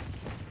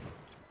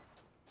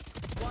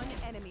 One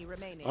enemy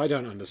remaining. I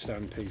don't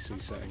understand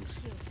PC settings.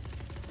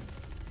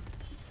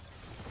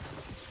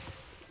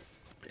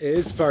 It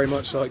is very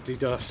much like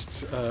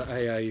Dedust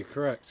AA, you're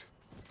correct.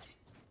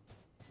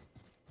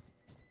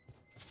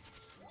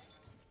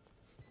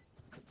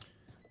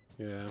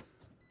 Yeah.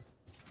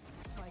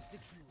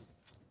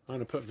 I'm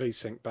going to put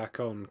VSync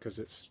back on because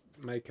it's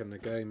making the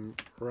game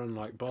run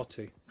like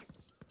botty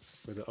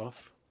with it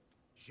off.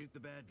 Shoot the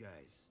bad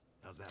guys.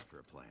 How's that for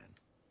a plan?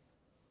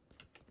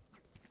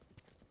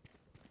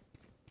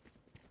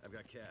 I've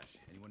got cash.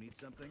 Anyone need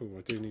something? Oh,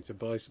 I do need to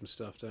buy some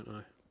stuff, don't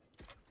I?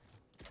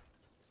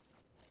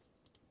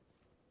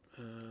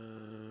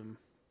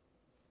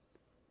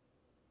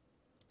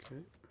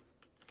 Okay.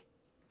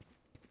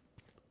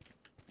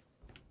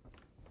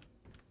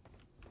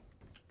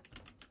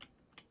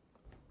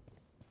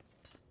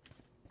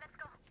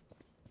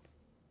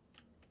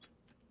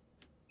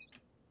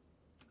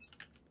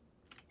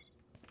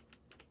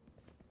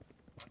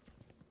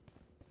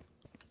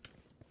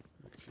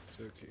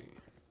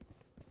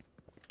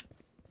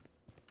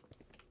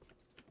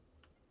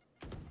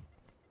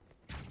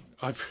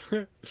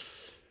 Okay.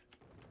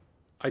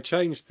 I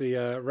changed the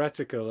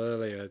reticle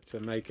earlier to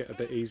make it a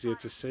bit easier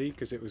to see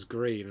because it was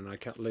green and I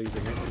kept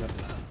losing it.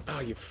 Oh,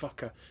 you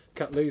fucker!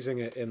 Kept losing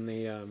it in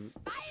the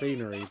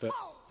scenery, but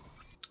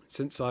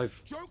since I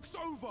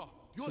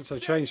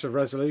changed the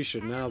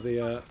resolution, now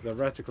the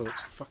reticle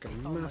looks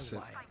fucking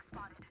massive.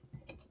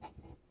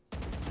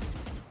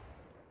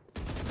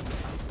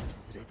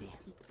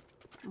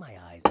 My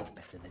eyes are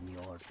better than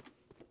yours.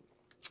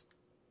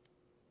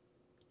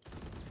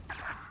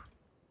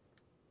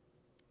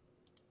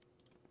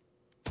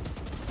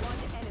 One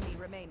enemy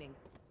remaining.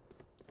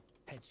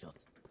 Headshot.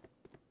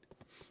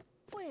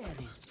 Where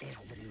is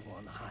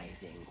everyone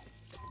hiding?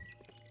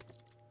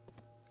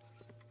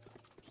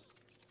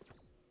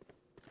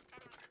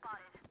 Enemy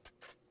spotted.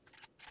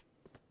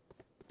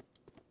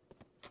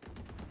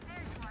 There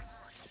you are.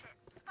 Shit.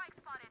 Spike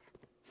spotted.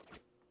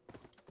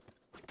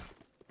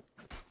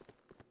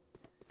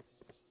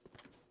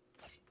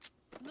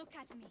 Look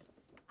at me.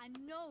 I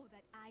know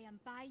that I am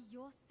by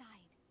your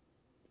side.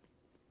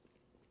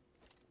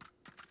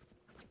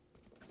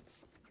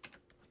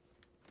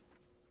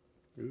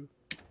 Ooh.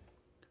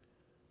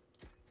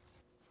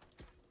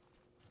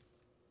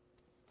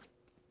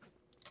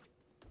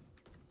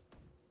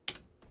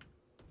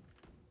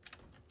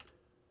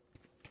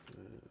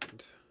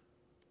 And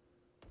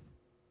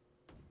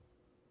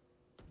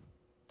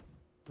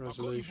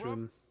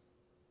resolution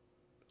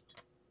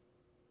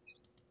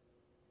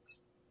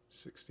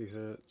 60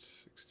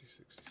 hertz, 60,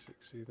 60,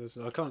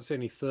 60. I can't see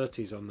any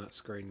 30s on that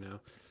screen now.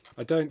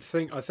 I think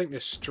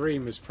this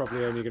stream is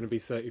probably only going to be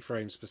 30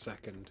 frames per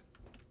second.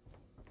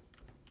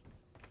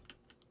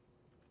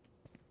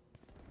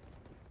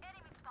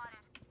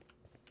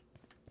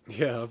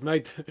 Yeah, I've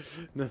made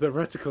the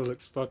reticle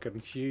looks fucking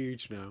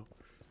huge now.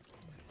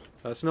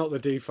 That's not the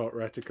default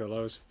reticle.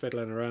 I was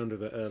fiddling around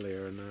with it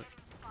earlier, and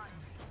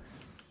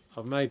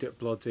I've made it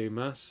bloody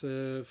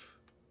massive.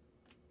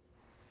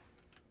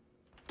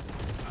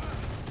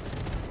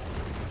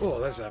 Oh,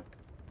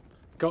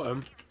 got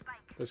him.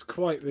 There's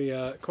quite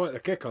the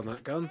kick on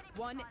that gun.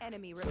 One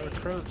enemy Is that a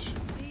remaining. crouch?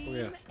 Oh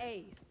yeah. Team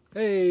Ace.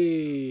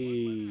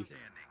 Hey.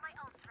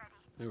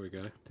 There we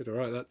go. Did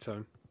alright that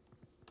time.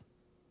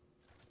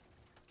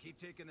 Keep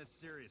taking this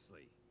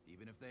seriously,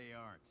 even if they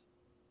aren't.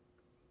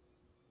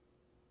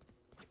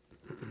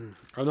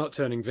 I'm not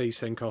turning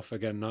VSync off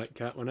again,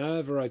 Nightcat.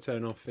 Whenever I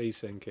turn off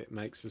VSync, it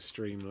makes the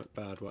stream look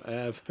bad,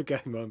 whatever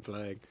game I'm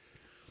playing.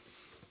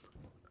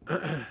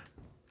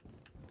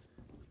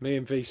 Me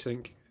and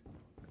VSync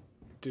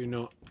do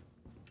not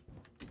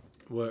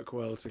work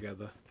well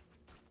together.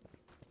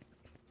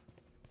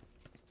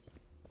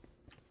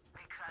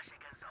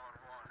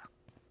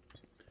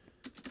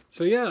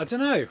 So yeah, I don't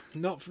know.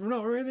 Not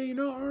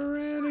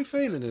really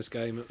feeling this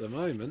game at the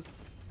moment.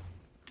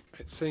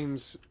 It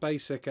seems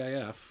basic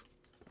AF.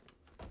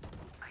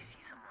 I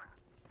see someone.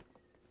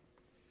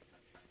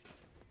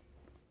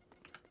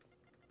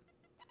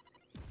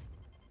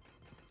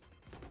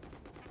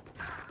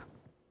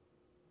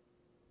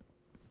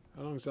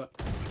 How long is that?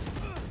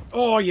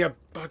 Oh, you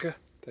bugger!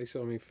 They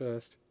saw me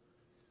first.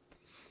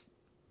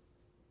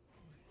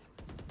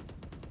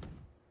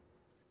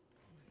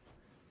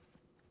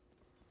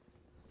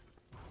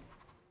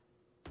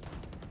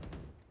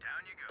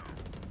 Down you go.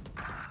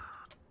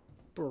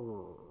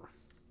 Brrr.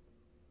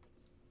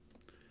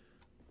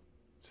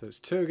 So it's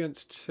 2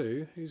 against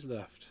 2. Who's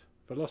left?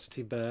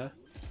 Velocity Bear.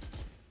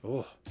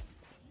 Oh.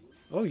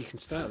 Oh, you can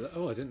stay up there.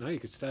 Oh, I didn't know you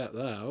could stay up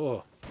there.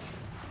 Oh.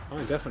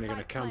 I'm definitely going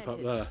to camp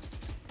up there.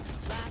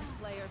 Last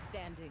player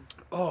standing.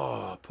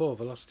 Oh, poor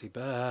Velocity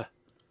Bear.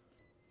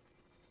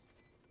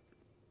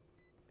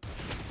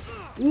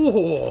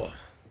 Oh!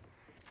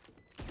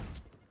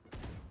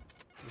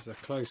 There's a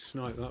close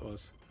snipe, that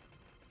was.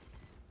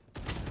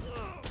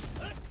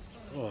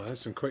 Oh,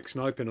 there's some quick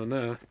sniping on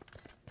there.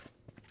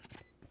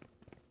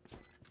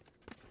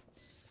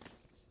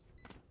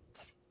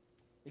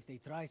 If they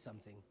try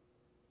something,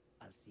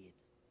 I'll see it.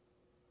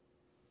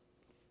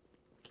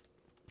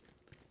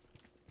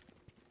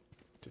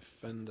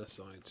 Defender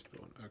side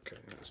spawn. Okay,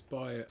 let's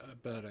buy a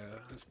better.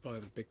 Let's buy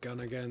the big gun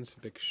again, some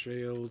big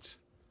shields.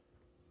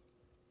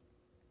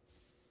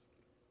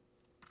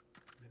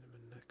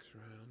 Minimum next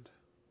round.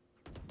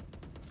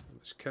 How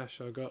much cash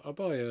I got? I'll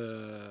buy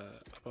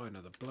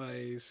another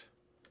blaze.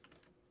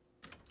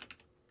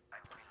 I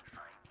will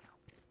find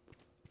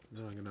you.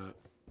 Then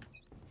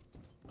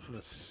I'm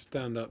gonna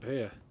stand up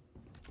here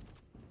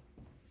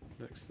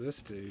next to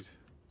this dude.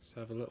 Just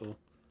have a little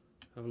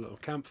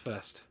camp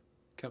fest.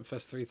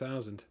 Campfest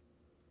 3000.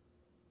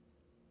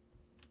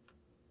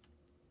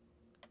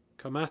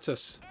 Come at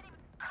us,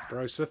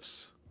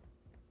 brosifs.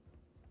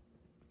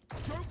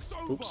 Joke's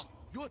over. Oops.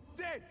 You're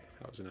dead.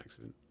 That was an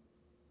accident.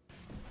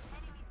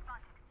 Enemy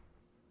spotted.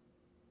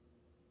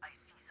 I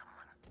see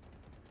someone.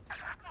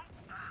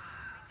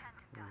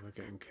 Oh, they're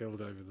getting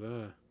killed over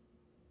there.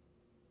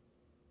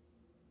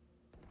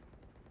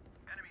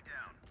 Enemy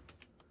down.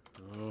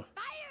 Oh,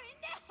 Fire in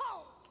the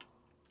hole!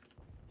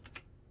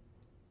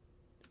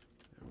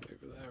 they're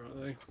over there, aren't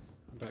they? I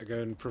better go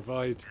and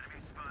provide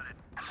Enemy spotted.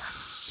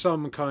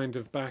 some kind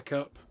of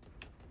backup.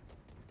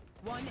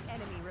 One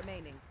enemy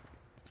remaining.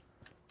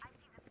 I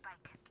see the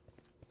spike.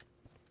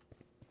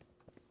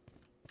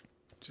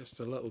 Just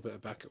a little bit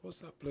of backup.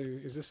 What's that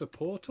blue? Is this a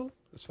portal?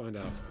 Let's find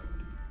out.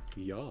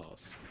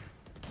 Yas.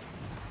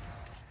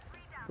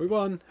 We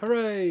won!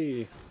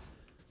 Hooray!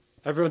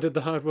 Everyone did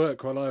the hard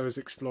work while I was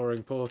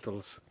exploring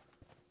portals.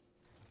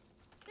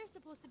 They're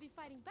supposed to be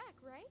fighting back,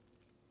 right?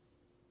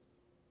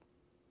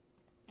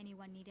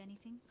 Anyone need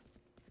anything?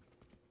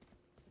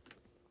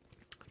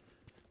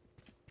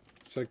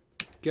 So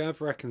Gav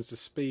reckons the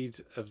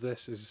speed of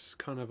this is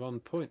kind of on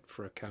point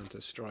for a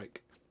CounterStrike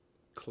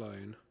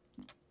clone.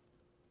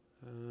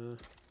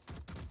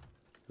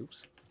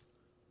 Oops.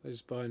 I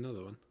just buy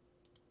another one.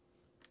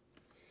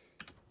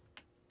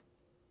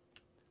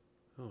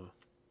 Oh.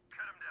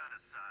 Cut him down to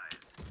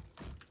size.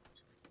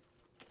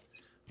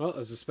 Well,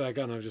 there's a spare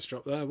gun I've just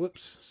dropped there.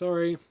 Whoops.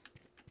 Sorry.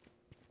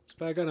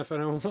 Spare gun if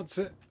anyone wants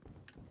it.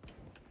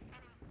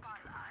 Enemy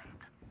spotted.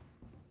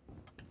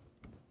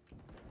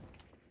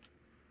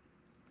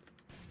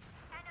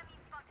 Enemy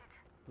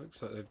spotted.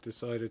 Looks like they've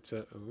decided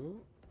to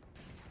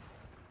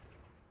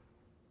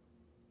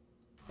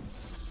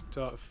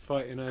start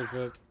fighting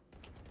over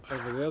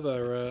the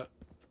other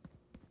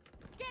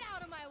Get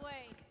out of my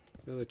way!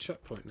 the other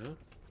checkpoint now.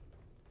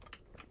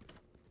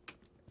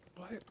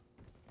 Why?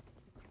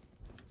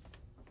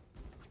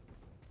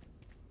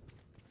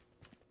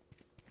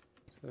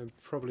 So I'm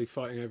probably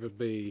fighting over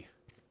B.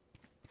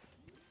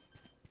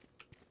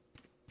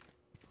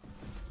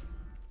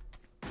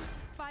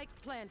 Spike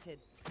planted.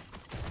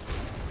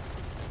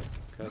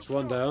 Okay, that's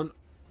one down.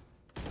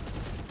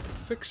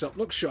 Fix up,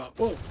 look sharp.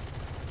 Whoa!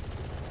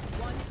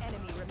 One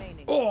enemy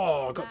remaining.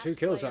 Oh, I got Last 2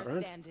 kills player that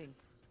round. standing.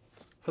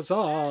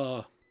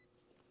 Huzzah!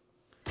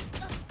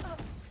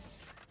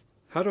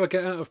 How do I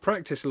get out of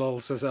practice,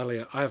 lol, says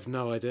Elliot. I have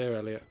no idea,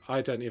 Elliot.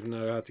 I don't even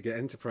know how to get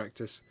into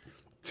practice.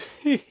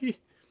 It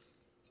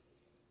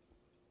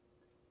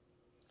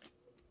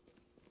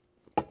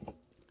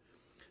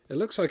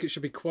looks like it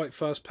should be quite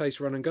fast-paced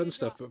run and gun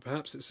stuff, but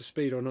perhaps it's the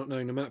speed or not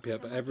knowing the map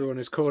yet, but everyone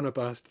is corner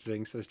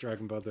bastarding, says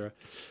Dragon Botherer.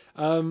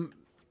 To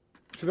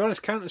be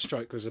honest,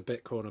 Counter-Strike was a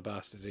bit corner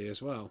bastardy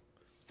as well.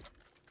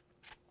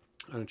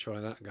 I'm going to try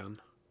that gun.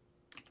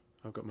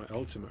 I've got my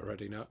ultimate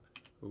ready now.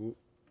 Ooh.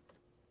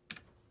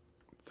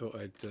 Thought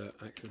I'd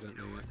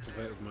accidentally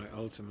activated my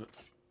ultimate.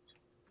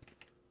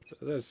 So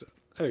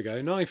there we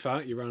go. Knife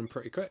out, you ran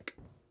pretty quick.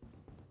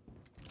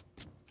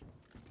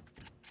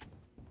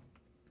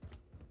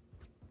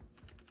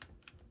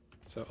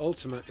 So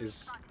ultimate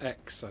is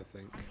X, I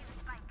think.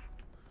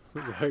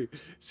 Although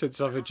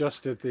since I've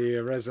adjusted the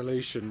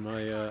resolution,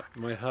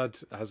 my HUD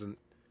hasn't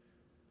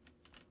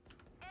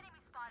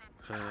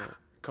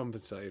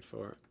compensated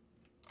for it.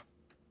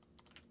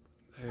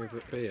 There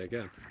it be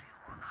again.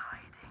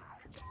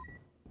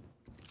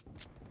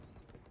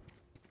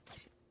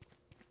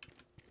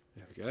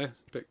 There we go.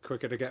 It's a bit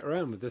quicker to get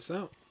around with this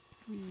out.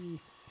 Whee.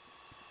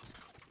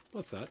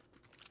 What's that?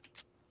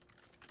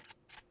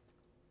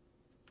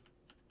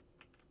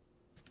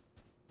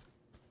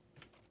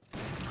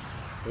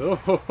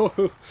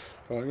 Oh,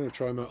 right, I'm going to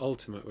try my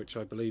ultimate, which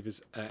I believe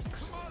is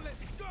X.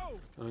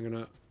 I'm going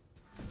to...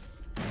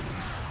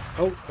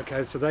 Oh,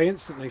 okay, so they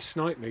instantly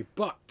sniped me,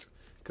 but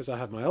because I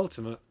had my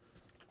ultimate,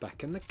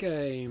 back in the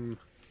game.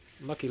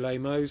 Lucky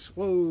lamos.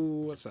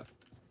 Whoa, what's that?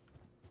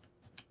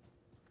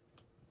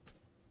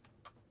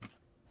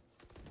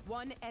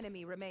 One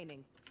enemy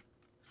remaining.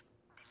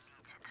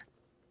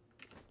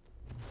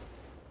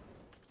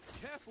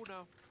 Careful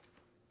now.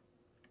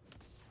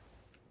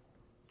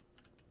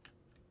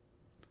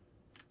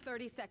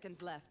 30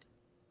 seconds left.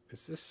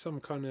 Is this some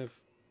kind of,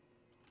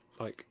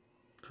 like,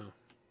 oh,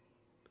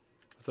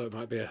 I thought it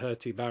might be a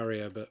hurty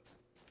barrier, but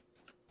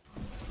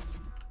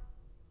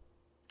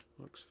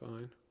looks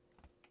fine.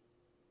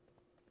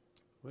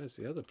 Where's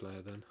the other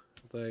player then?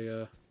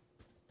 They,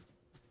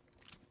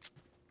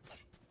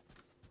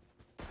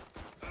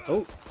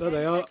 oh, there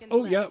they are.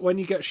 Oh, yeah, when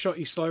you get shot,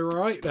 you slow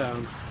right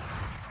down.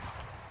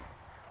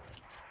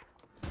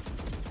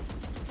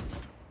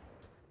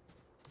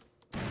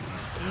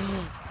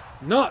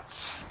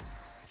 Nuts!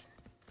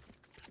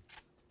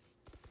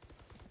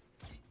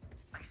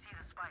 I see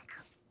the spike.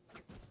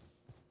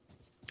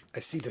 I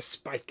see the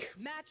spike.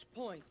 Match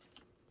point.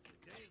 The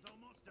day is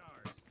almost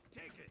ours.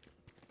 Take it.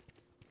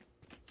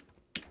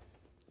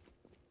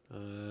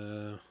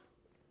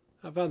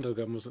 That Vandal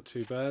gun wasn't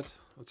too bad.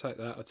 I'll take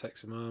that. I'll take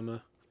some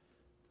armor.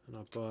 And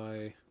I'll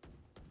buy...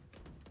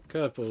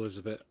 Curveball is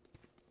a bit...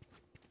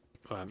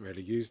 I haven't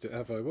really used it,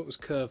 have I? What was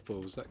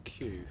curveball? Was that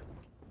Q?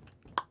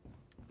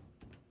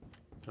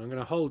 I'm going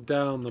to hold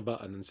down the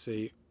button and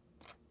see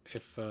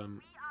if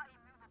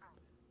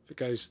it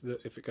goes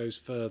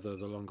further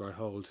the longer I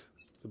hold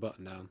the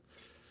button down.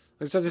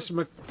 And so this is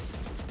my...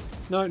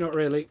 No, not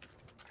really.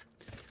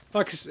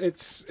 Like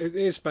it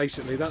is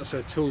basically, that's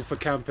a tool for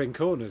camping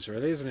corners,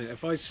 really, isn't it?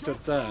 If I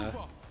stood there,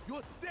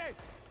 You're dead.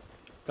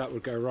 that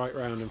would go right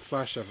round and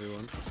flash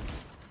everyone.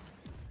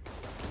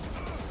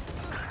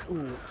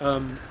 Ooh,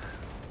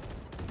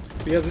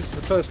 yeah, this is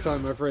the first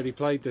time I've really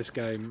played this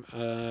game,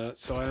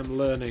 so I am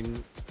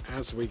learning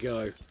as we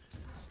go.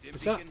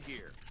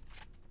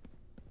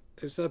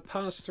 Is there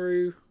pass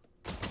through?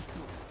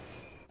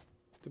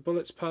 The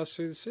bullets pass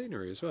through the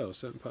scenery as well,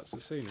 certain parts of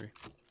the scenery.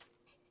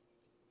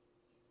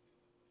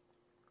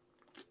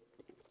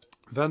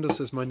 Vandal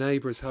says my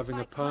neighbour is having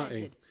a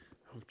party.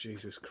 Oh,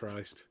 Jesus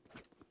Christ.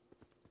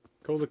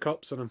 Call the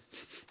cops on him.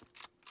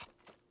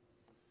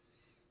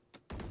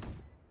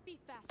 Be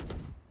faster.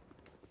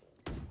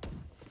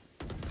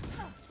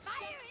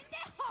 Fire in the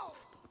hole.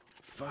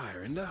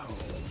 Fire in the hole.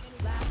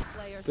 Last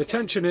player The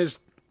tension is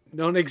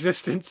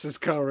non-existent, says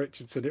Carl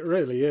Richardson. It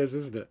really is,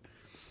 isn't it?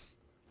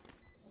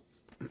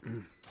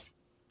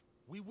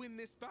 We win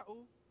this battle,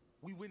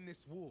 we win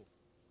this war.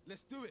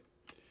 Let's do it.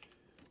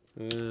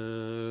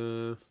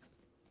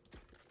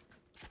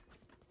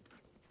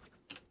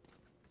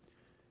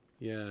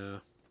 Yeah.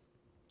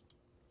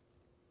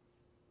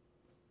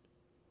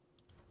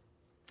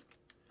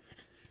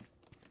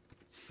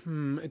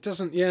 It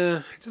doesn't.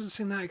 Yeah, it doesn't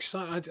seem that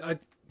exciting. I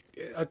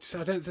don't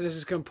think this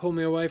is going to pull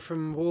me away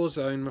from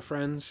Warzone, my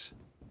friends.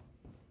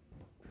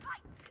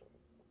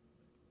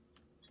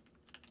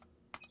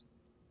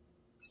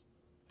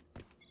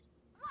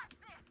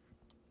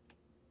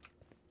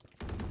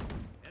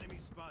 Enemy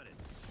spotted.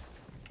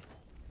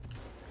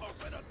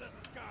 Open up the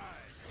sky.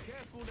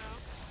 Careful now.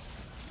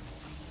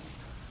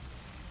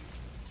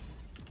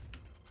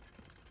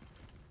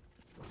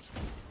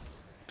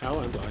 Oh,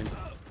 I'm blind.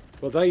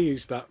 Well, they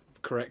used that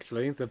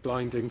correctly, the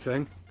blinding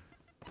thing.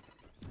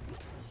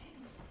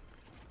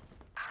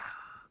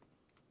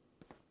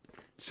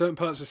 Certain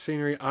parts of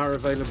scenery are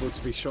available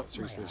to be shot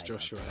through, says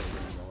Joshua.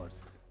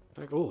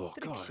 Like, oh,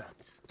 God.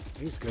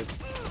 He's good.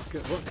 He's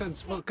good. What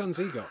gun's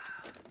he got?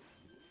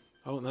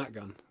 I want that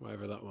gun,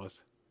 whatever that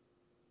was.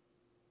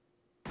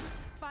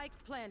 Spike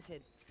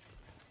planted.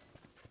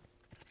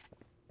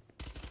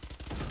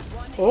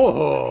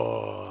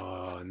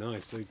 Oh,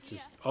 nice. They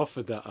just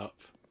offered that up.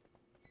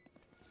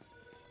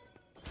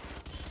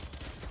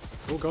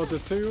 Oh, God,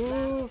 there's two.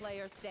 Oh. Last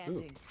player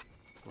standing.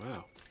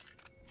 Wow.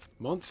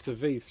 Monster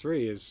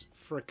V3 is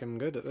frickin'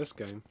 good at this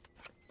game.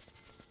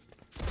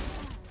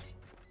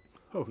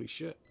 Holy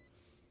shit.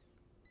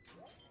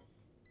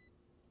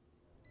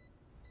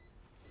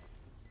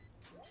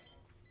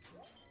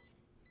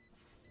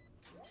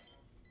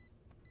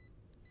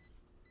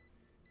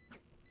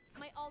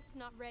 My ult's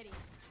not ready.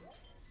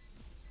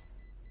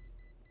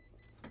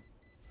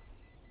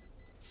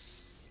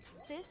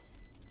 This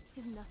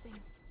is nothing.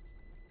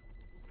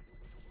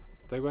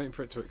 They waiting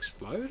for it to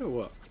explode or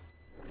what?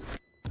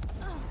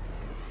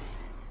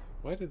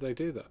 Why did they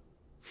do that?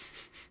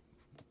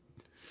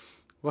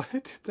 Why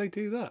did they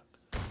do that?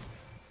 A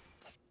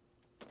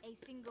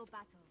single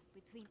battle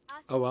between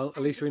us. Oh well, at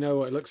and least we know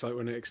what it looks like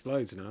when it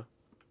explodes now.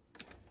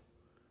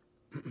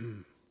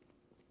 The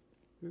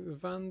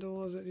Vandal,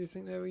 was it? Do you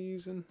think they were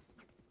using?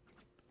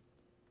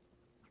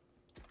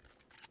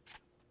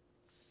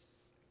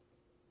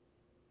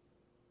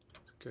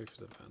 Let's go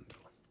for the Vandal.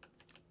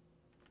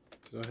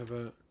 Did I have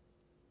a...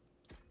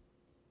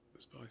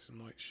 Let's buy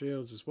some light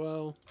shields as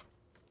well.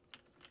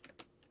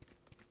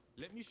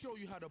 Let me show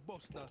you how the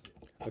boss does it.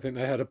 I think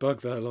they had a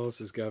bug there, Lol,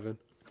 says Gavin.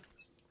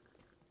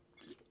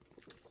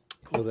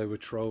 Or they were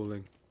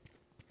trolling.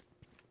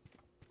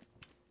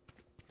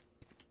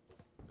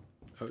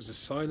 Oh, it was a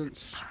Silent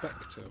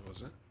Spectre,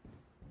 was it?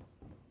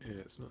 Yeah,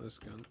 it's not this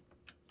gun.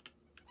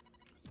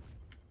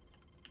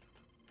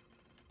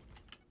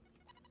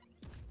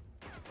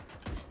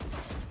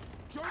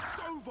 Joke's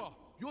over!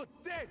 You're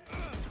dead!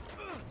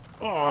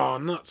 Oh,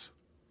 nuts!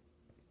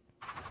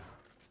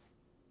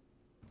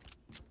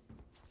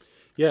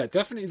 Yeah,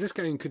 definitely this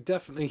game could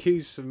definitely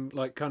use some,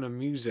 like, kind of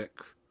music.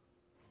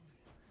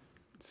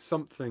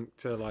 Something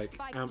to, like,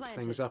 Spike amp planted.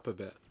 things up a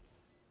bit.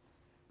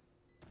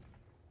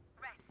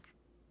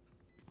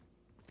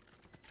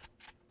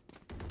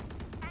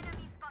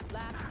 enemy spotted.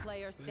 Last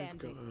player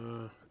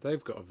standing.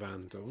 They've got a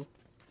Vandal.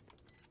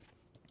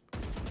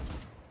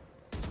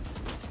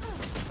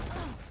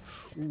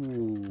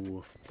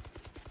 Ooh.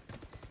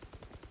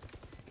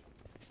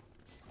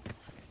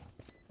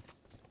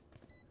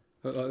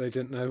 Looked like they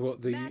didn't know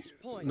what the Match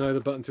point.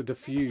 the button to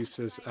defuse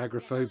says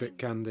agoraphobic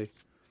candy.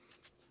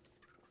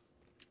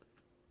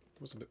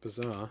 Was a bit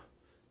bizarre.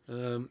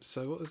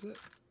 So what was it?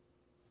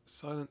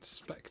 Silent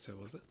Spectre,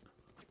 was it?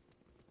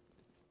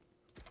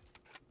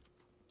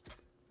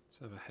 Let's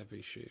have a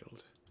heavy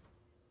shield.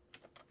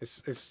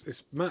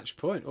 It's match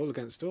point, all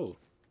against all.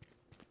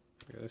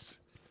 Look at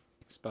this.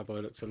 This bad boy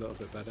looks a little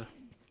bit better.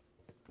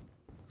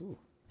 Ooh.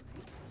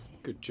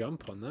 Good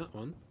jump on that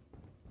one.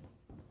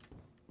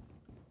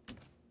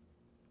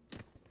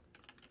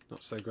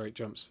 Not so great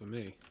jumps for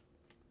me.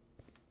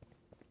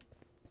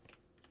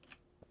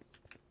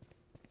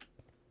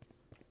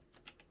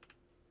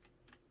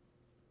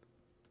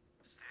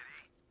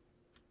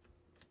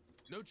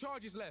 No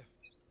charges left.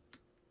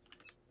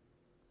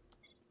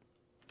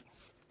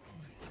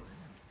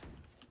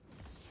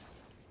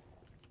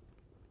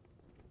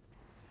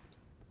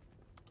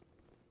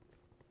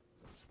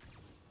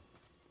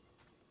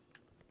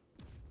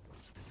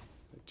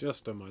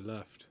 Just on my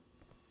left.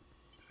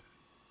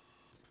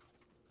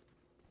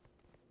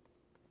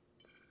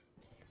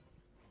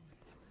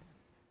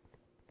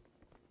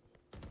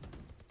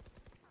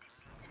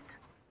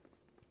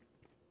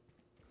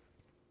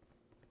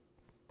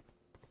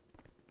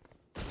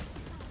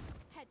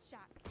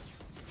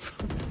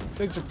 Headshot.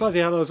 Takes a bloody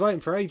hell, I was waiting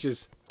for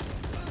ages.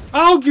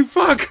 Oh, you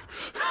fuck!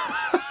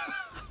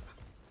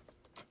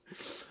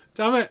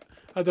 Damn it!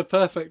 I had the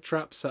perfect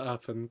trap set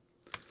up and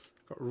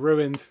got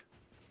ruined.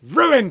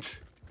 Ruined!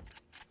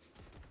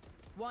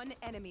 One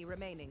enemy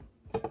remaining.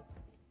 Tagged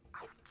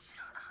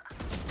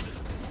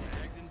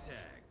and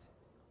tagged.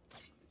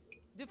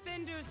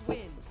 Defenders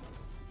win.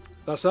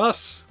 That's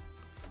us!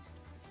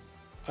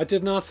 I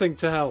did nothing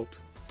to help.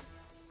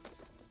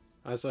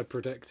 As I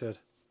predicted.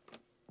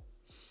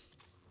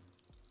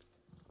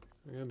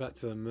 We're going back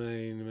to the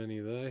main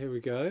menu there. Here we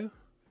go.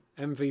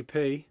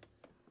 MVP.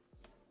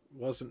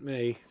 Wasn't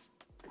me.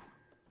 I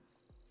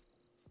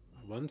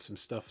won some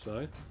stuff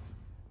though.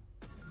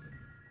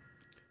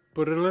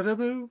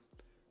 Boo.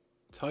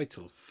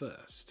 Title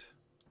first.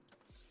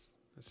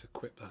 Let's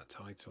equip that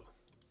title.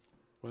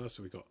 What else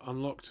have we got?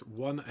 Unlocked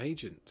one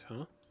agent,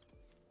 huh?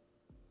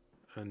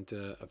 And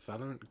a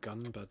Valorant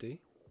gun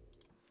buddy.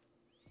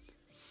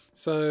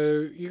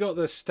 So you got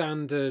the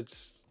standard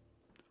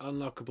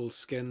unlockable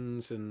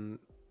skins and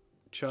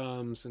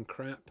charms and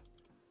crap.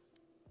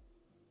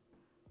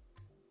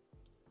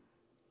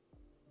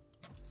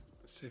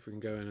 Let's see if we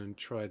can go in and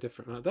try a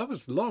different map. That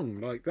was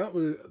long. Like that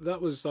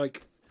was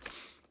like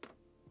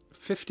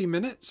 50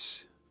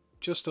 minutes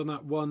just on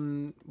that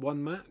one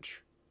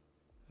match.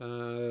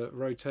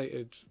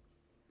 Rotated.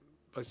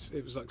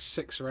 It was like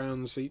 6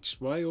 rounds each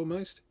way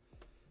almost.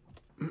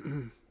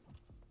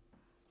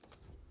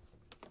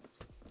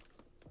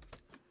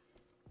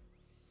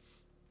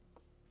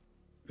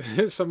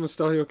 Someone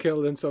stole your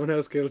kill, then someone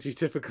else killed you.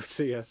 Typical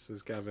CS,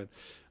 says Gavin.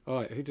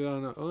 Alright, who did I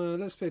know?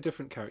 Let's be a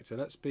different character.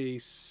 Let's be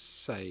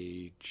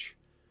Sage.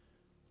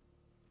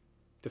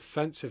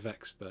 Defensive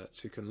experts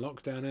who can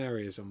lock down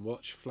areas and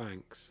watch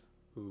flanks.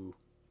 Ooh.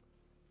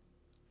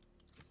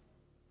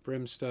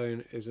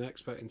 Brimstone is an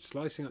expert in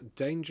slicing up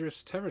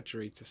dangerous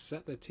territory to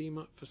set their team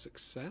up for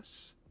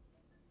success.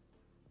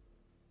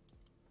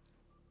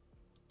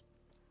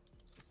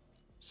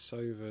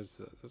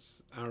 Sova's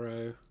that's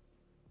Arrow.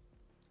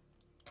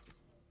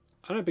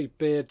 I'm gonna be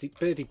Beardy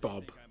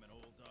Bob, Think I'm an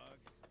old dog?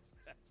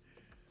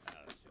 I'll show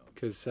 'em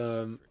because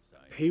tricks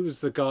I he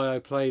was the guy I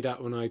played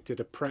at when I did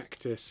a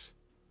practice,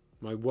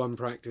 my one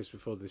practice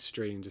before this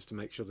stream, just to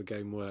make sure the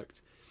game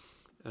worked.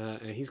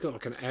 And he's got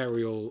like an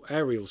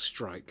aerial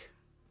strike.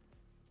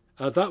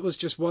 That was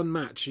just one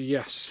match,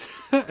 yes.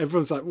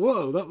 Everyone's like,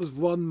 whoa, that was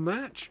one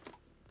match?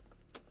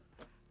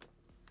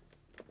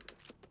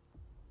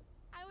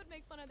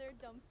 make fun of their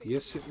dumb faces.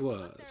 Yes, it But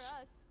they're was. us.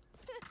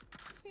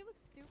 We look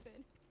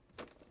stupid.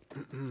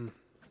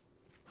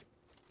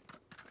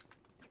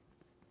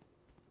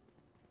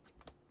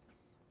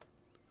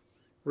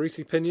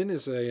 Ruthie Pinion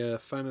is a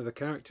fan of the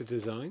character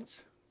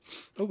designs.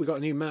 Oh, we got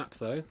a new map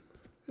though.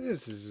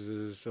 This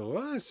is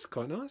alright. It's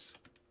quite nice.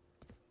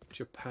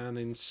 Japan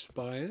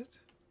inspired.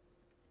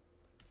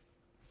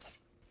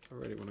 I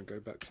really want to go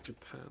back to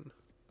Japan.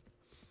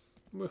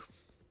 Whoa.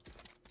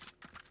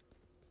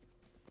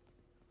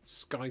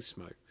 Sky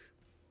smoke.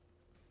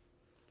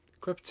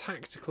 Equip a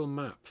tactical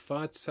map.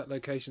 Fire to set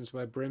locations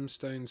where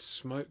brimstone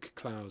smoke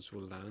clouds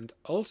will land.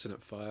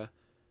 Alternate fire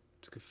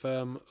to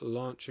confirm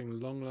launching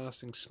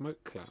long-lasting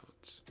smoke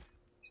clouds.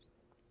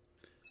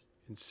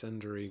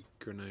 Incendiary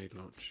grenade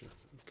launcher.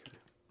 Okay.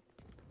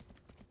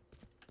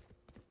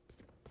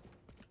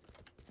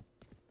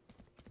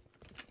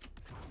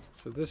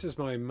 So this is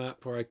my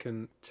map where I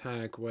can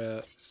tag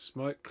where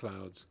smoke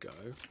clouds go.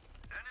 Enemy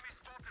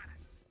spotted.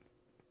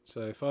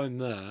 So if I'm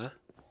there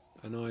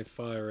and I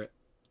fire it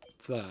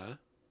there,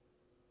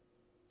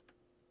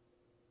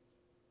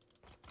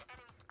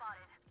 Enemy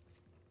spotted.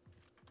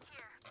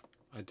 Here.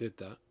 I did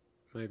that.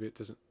 Maybe it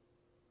doesn't.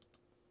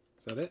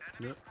 Is that it?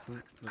 No,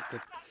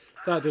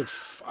 that did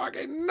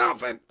fucking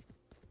nothing.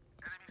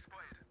 Enemy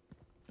spotted.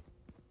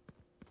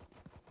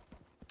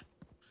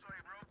 Sorry,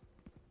 bro.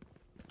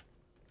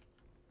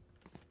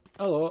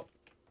 Hello.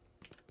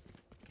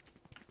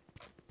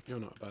 You're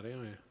not a baddie,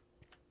 are you?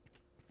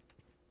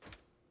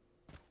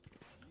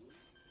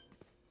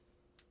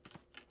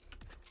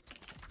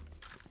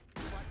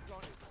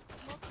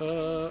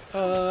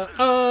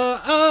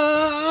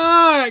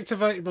 I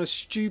activated my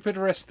stupid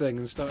rest thing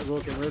and started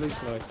walking really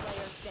slow.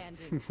 Player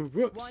standing.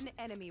 Whoops. One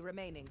enemy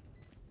remaining.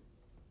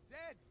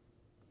 Dead.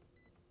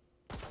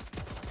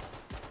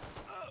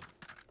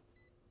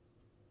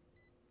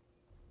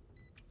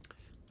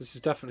 This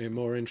is definitely a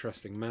more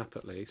interesting map,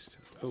 at least.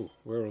 Oh,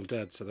 we're all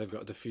dead, so they've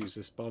got to defuse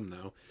this bomb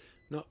now.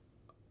 Not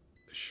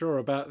sure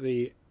about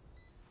the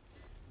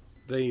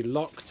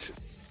locked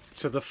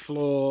to the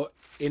floor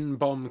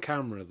in-bomb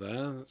camera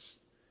there.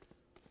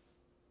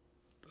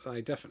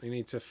 They definitely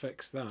need to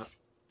fix that.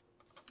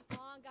 Come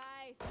on,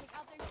 guys. Take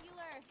out their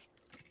healer.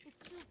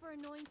 It's super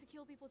annoying to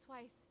kill people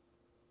twice.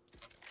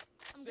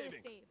 I'm gonna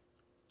save.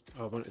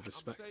 Oh, I wanted the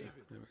Spectre. saving.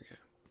 There we go.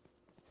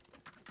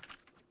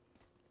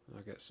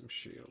 I'll get some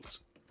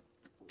shields.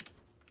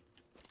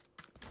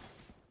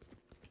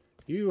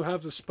 You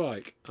have the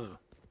spike. Oh.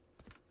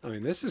 I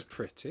mean, this is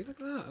pretty. Look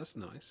at that. That's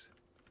nice.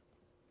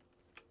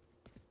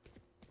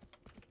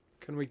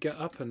 Can we get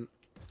up and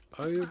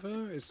over?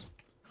 Or is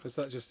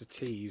that just a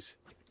tease?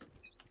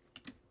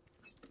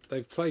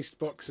 They've placed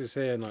boxes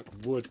here and like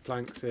wood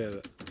planks here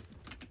that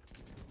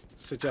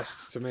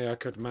suggests to me I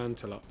could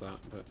mantle up that,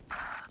 but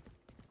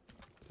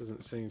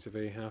doesn't seem to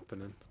be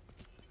happening.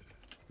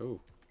 Oh.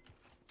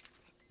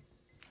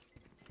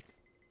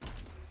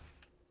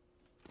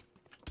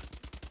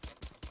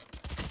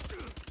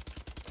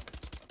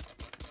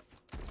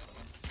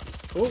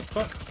 Oh,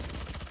 fuck.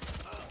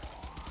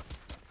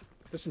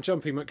 Listen,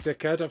 Jumpy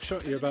McDickhead, I've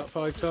shot you about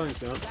 5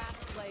 times now. Last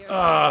player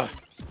Ah!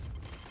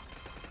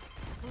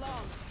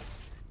 long.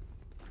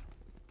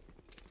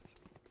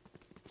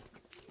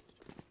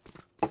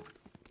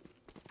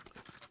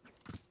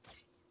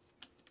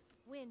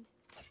 Wind,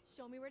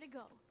 show me where to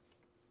go.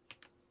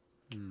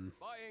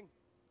 Buying.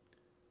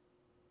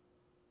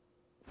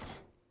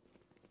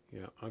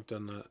 Yeah, I've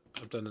done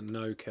a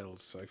no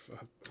kills so far.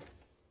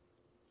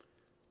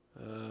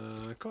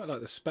 I quite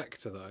like the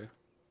Spectre though.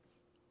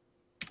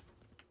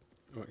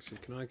 Oh, actually,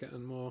 can I get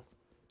in more?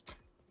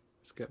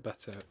 Let's get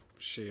better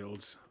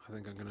shields. I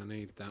think I'm going to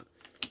need that.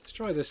 Let's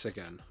try this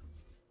again.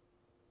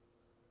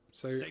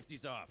 So,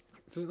 Safety's off.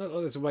 it doesn't look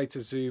like there's a way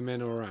to zoom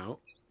in or out.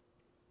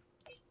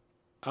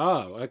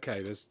 Oh,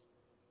 okay. There's.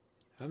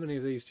 How many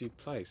of these do you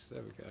place?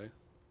 There we go.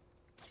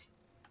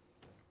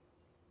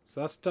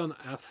 So that's done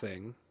a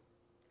thing,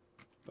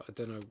 but I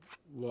don't know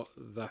what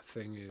that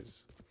thing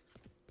is.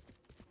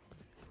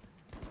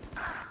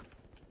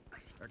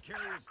 Our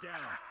carrier's down.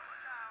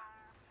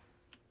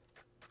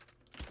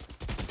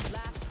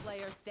 Last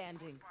player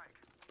standing.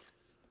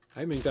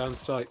 Aiming down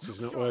sights is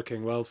not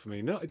working well for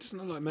me. No, it doesn't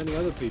look like many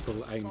other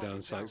people aim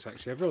down sights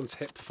actually. Everyone's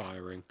hip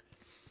firing.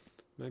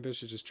 Maybe I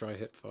should just try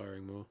hip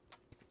firing more.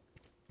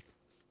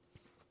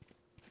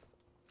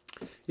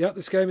 Yep,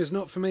 this game is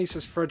not for me,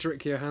 says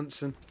Frederick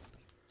Johansson.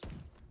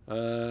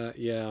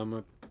 Yeah,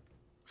 I'm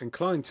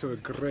inclined to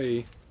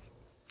agree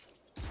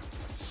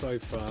so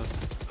far.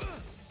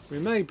 I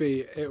mean,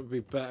 maybe it would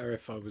be better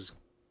if I was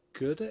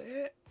good at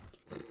it.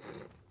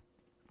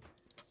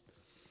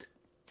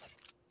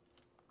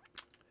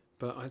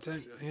 But I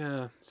don't,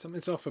 yeah,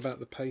 something's off about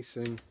the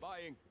pacing.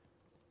 Buying.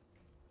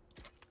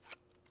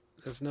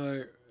 There's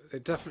no,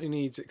 it definitely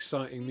needs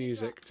exciting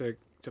music to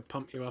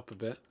pump you up a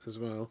bit as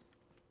well.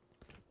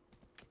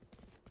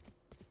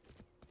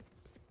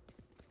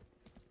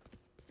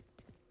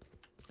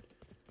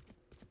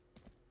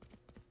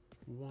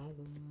 Wow.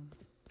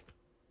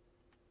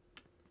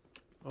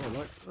 Oh,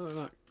 like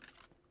that.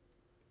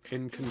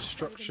 in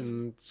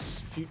construction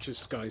future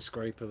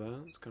skyscraper there.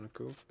 That's kind of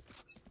cool.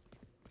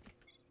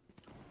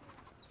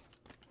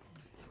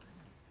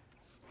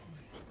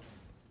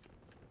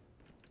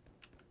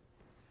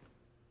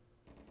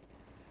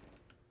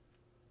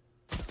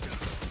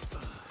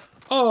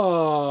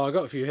 Oh, I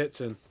got a few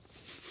hits in.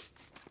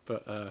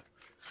 But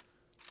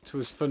it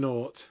was for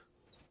naught.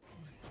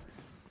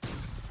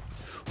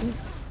 Ooh,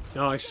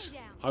 nice.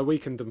 I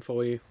weakened them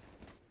for you.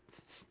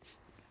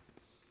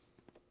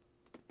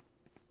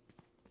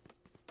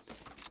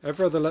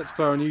 Every other Let's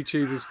Player on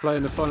YouTube is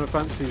playing the Final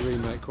Fantasy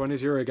remake. When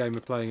is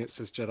Eurogamer playing it,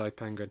 says Jedi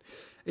Penguin.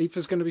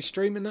 Aoife's going to be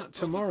streaming that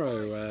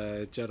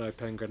tomorrow, Jedi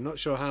Penguin. Not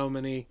sure how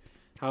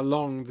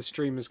long the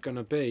stream is going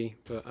to be,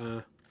 but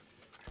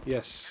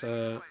yes,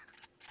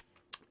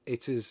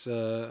 it is.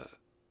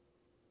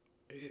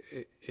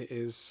 It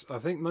is. I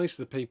think most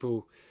of the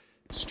people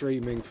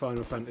streaming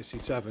Final Fantasy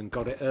VII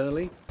got it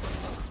early.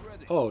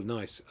 Oh,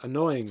 nice.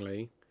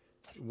 Annoyingly,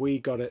 we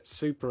got it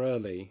super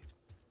early,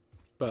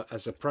 but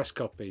as a press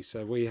copy,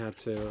 so we had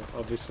to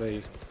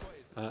obviously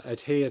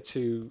adhere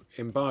to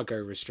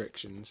embargo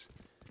restrictions,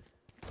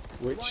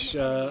 which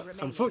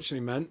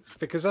unfortunately meant,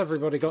 because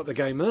everybody got the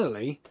game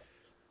early,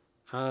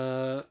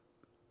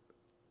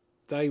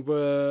 they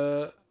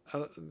were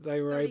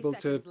able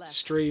to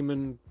stream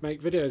and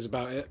make videos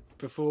about it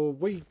before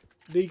we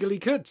legally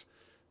could,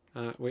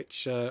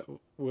 which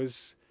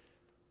was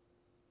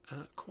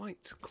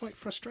quite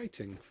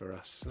frustrating for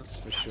us, that's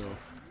for sure.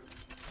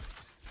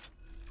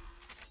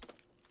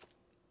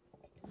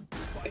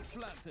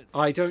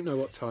 I don't know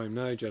what time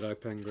now, Jedi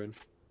Penguin.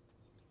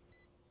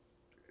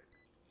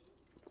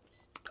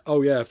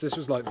 Oh yeah, if this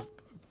was like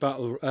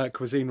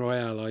Cuisine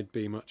Royale, I'd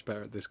be much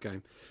better at this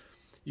game.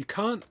 You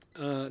can't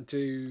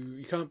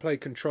play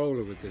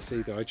controller with this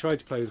either. I tried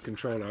to play with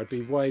controller. I'd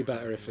be way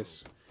better if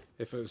it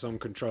was on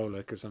controller,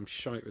 because I'm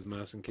shite with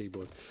mouse and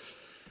keyboard.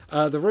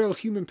 The Real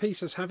Human Peace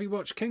says, have you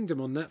watched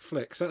Kingdom on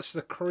Netflix? That's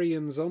the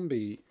Korean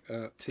zombie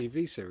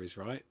TV series,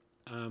 right?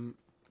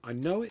 I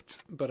know it,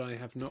 but I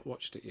have not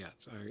watched it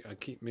yet. I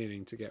keep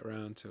meaning to get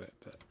around to it,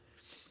 but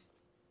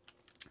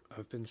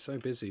I've been so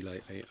busy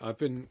lately. I've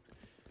been...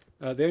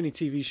 the only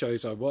TV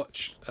shows I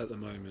watch at the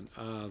moment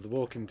are The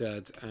Walking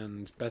Dead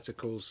and Better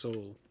Call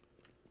Saul.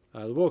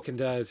 The Walking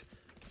Dead,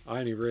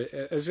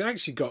 has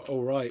actually got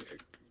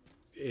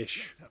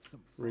alright-ish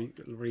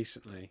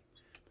recently.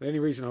 The only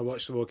reason I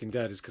watched The Walking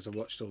Dead is because I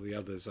watched all the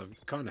others. I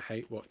kind of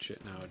hate watch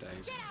it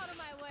nowadays. Get out of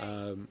my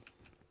way.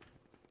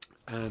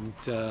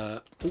 Oh,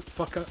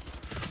 fucker.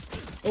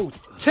 Oh,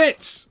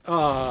 tits!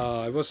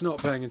 Ah, I was not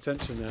paying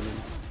attention then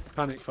and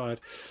panic fired.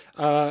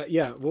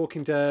 Yeah,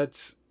 Walking Dead...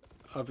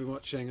 I've been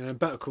watching, and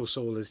Better Call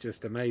Saul is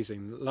just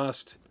amazing.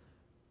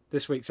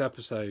 This week's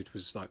episode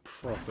was like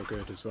proper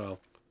good as well.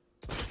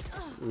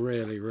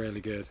 Really,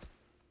 really good.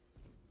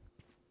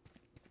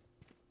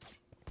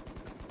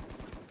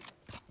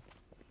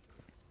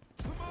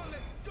 Come on,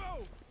 let's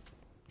go.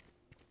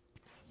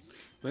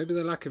 Maybe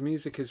the lack of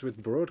music is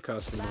with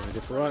broadcasting mind.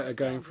 If Riot are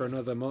going for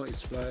another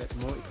multiplayer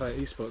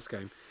esports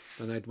game,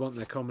 then they'd want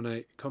their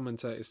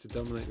commentators to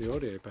dominate the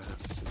audio,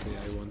 perhaps. Says the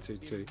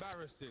A122.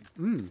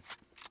 Embarrassing.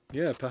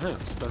 Yeah,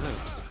 perhaps.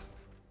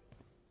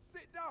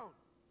 Sit down.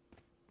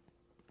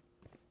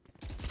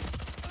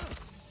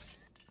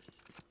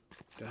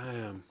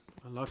 Damn,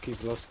 unlucky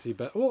velocity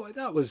bet. Oh,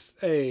 that was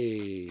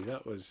a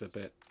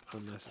bit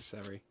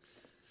unnecessary.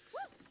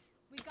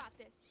 We got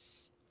this.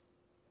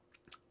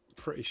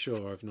 Pretty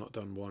sure I've not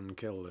done one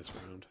kill this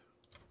round.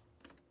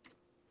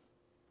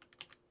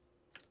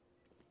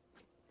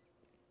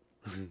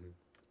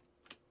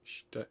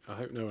 I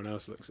hope no one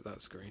else looks at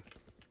that screen.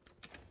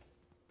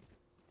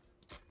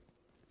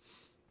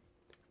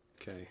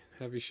 Okay,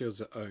 heavy shields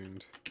are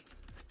owned.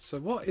 So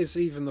what is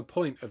even the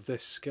point of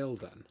this skill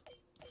then?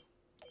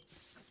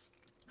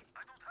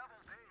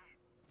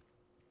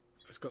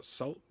 It's got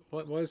salt.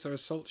 Why is there a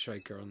salt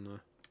shaker on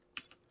the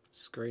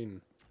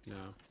screen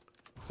now?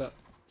 Is that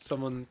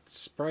someone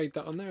sprayed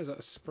that on there? Is that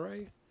a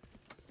spray?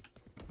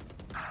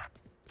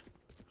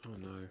 Oh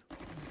no.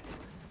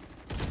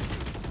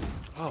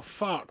 Oh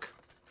fuck!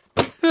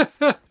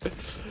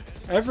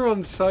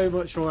 Everyone's so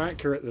much more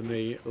accurate than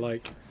me,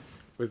 like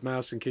with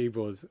mouse and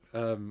keyboard.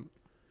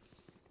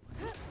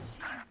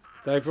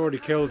 They've already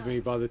killed me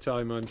by the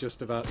time I'm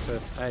just about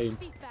to aim.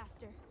 Be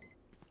faster.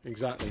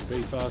 Exactly,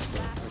 be faster.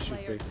 I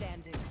should be.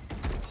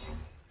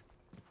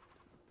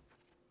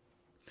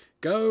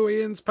 Go,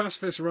 Ian's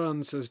pacifist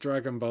run, says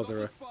Dragon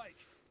Botherer.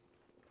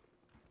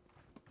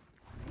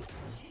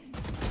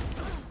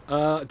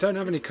 Don't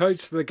have any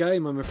codes for the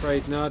game, I'm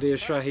afraid, Nadia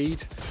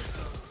Shahid.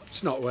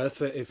 It's not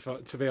worth it, if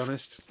to be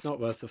honest. It's not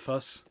worth the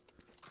fuss.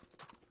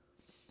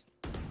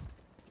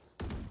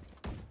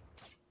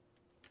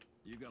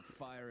 You got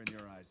fire in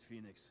your eyes,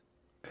 Phoenix.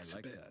 It's I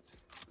like a bit, that.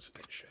 It's a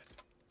bit shit.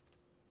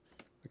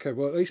 Okay,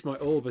 well at least my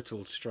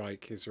orbital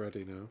strike is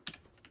ready now.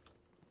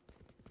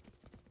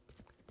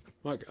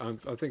 Mike, I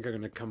think I'm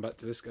going to come back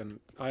to this gun.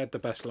 I had the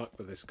best luck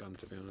with this gun,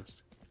 to be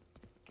honest.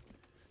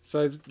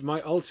 So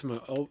my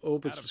ultimate,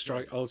 orbital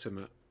strike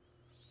ultimate,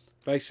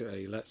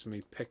 Basically lets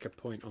me pick a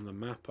point on the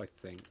map, I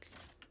think,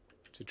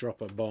 to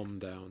drop a bomb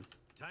down.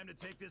 Time to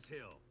take this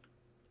hill.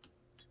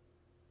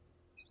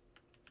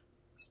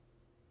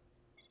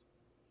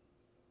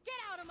 Get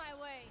out of my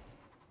way!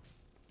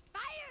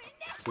 Fire in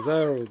there! So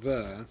they're all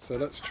there. So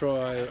let's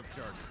try Out of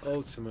charges.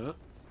 ultimate.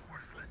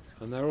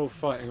 And they're all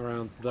fighting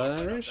around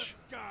there-ish.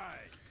 Sky.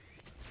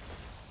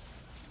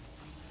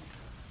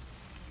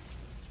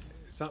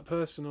 Is that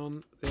person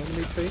on the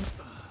enemy team?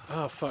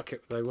 Oh, fuck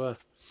it, they were.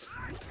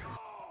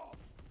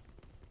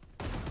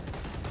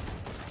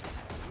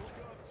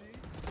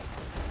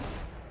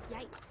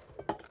 Yikes.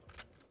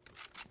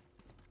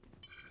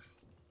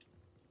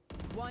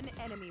 One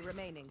enemy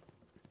remaining.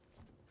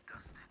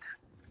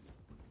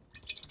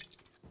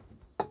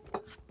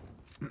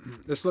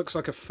 This looks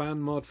like a fan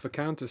mod for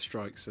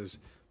CounterStrike, says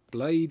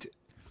Blade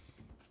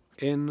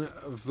in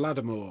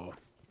Vladimir.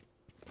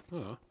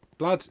 Oh,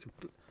 Blad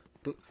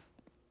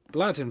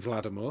in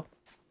Vladimir.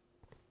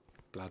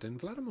 Blad in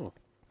Vladimir.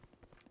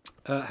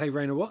 Hey,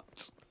 Rainer,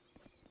 what?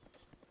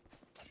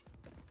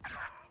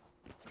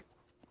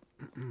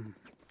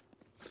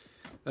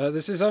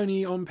 This is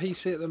only on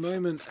PC at the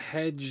moment,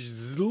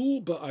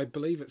 Hedgezl, but I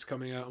believe it's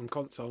coming out on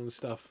console and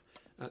stuff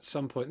at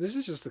some point. This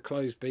is just a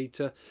closed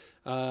beta.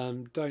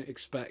 Don't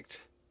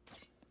expect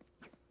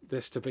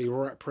this to be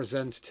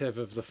representative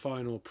of the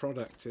final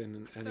product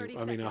in any. 30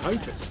 I mean, I seconds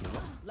hope it's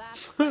not.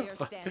 Last player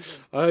standing.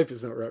 I hope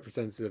it's not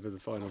representative of the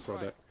final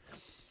product.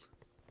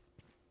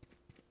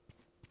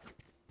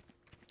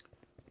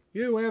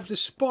 You have the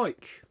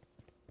spike.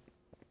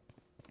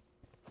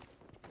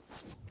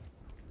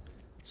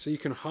 So you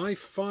can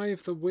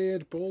high-five the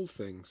weird ball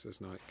thing, says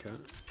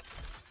Nightcat.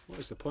 What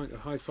is the point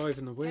of high-fiving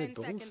the 10 weird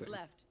ball seconds thing?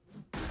 left.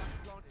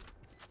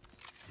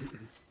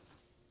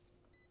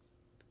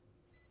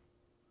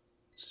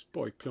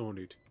 Spike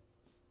planted.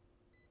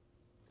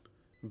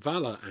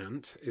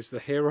 Valor-CAN'T is the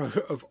hero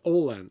of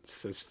all ants,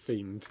 says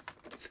Fiend.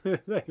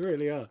 They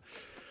really are.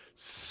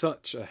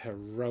 Such a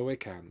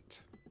heroic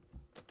ant.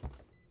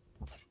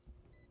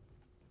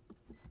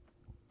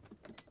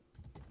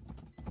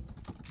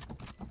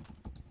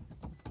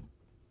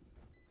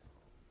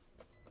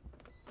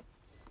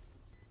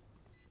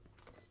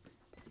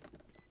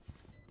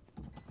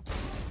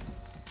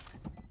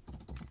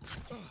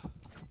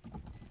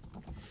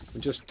 I'm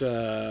just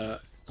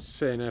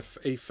seeing if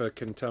Aoife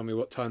can tell me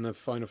what time the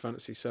Final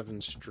Fantasy VII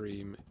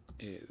stream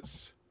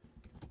is.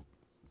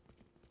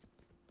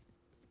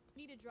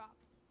 Need a drop.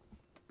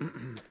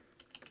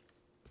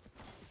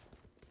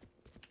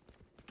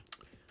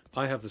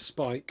 I have the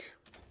spike.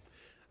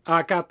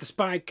 I got the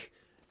spike.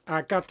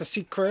 I got the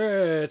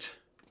secret.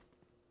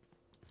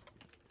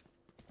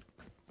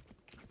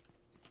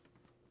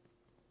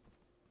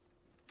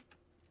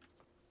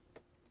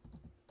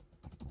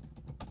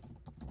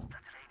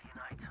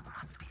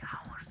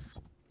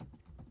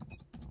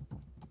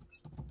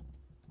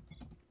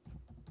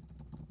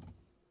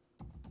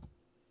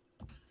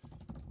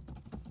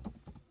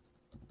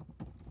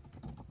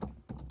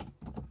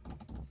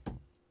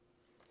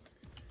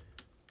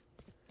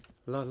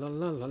 La la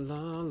la la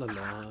la la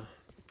la.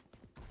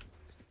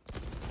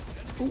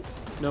 Ooh,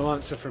 no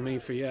answer from me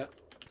for yet.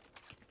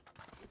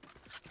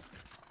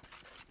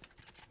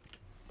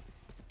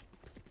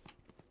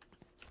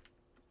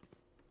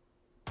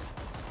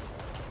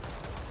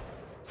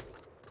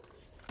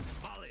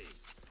 Molly.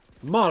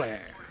 Molly!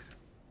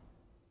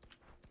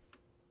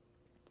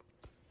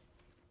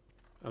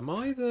 Am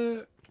I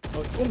the...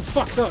 Oh,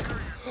 fuck, no!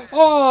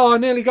 Oh, I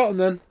nearly got them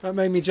then. That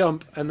made me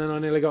jump, and then I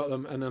nearly got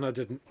them, and then I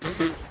didn't.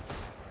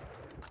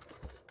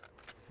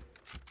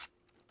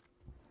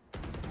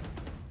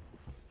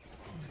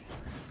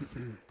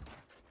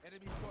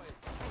 Enemy spotted.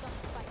 I got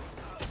the spike.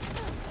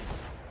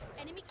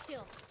 Enemy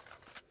kill.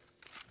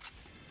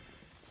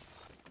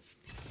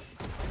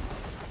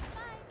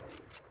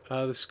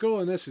 Bye. The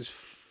score on this is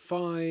 5...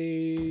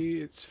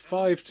 It's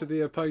 5 to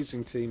the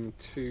opposing team,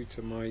 2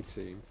 to my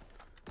team.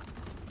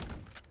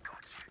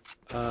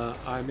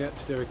 I'm yet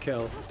to do a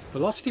kill.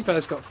 Velocity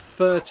Bear's got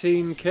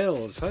 13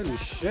 kills. Holy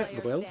Last shit,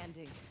 player Will.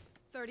 standing.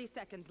 30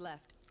 seconds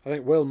left. I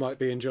think Will might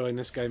be enjoying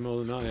this game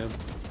more than I am.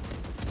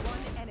 One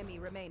enemy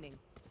remaining.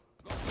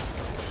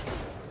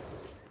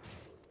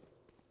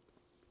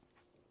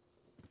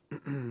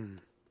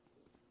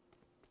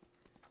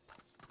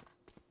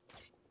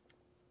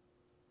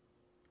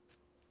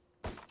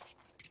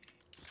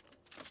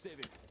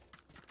 Saving.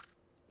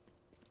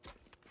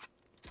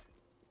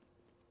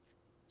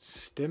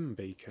 Stim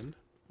Beacon?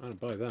 I don't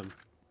buy them.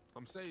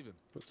 I'm saving.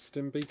 What's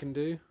Stim Beacon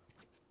do?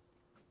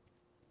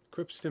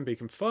 Equip Stim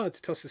Beacon. Fire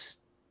to toss a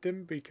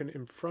Stim Beacon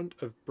in front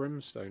of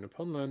Brimstone.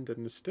 Upon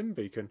landing, the Stim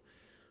Beacon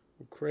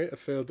will create a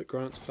field that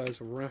grants players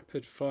a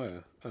rapid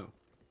fire. Oh.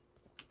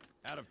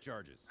 Out of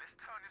charges.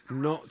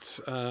 Not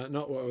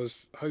what I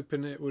was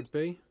hoping it would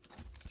be.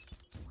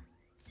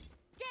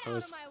 Get I out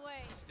was- of my way.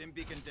 Stim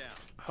beacon down.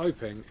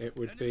 Hoping it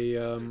would be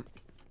a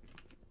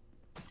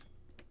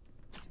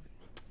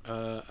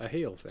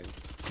heal thing.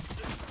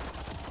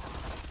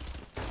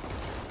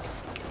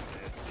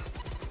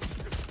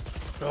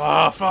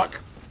 Ah,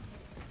 fuck!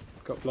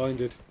 got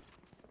blinded.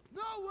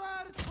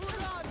 Nowhere to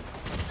run.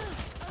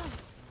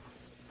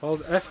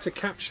 Hold F to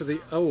capture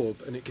the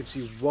orb, and it gives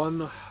you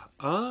one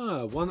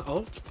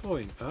ult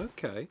point.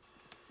 Okay.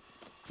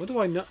 What do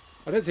I know?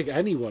 I don't think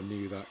anyone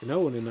knew that. No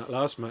one in that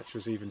last match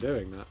was even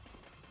doing that.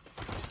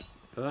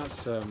 But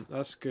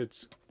that's good.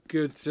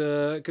 Good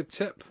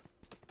tip.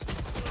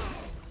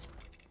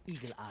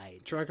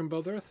 Eagle-eyed. Dragon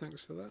Botherer,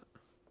 thanks for that.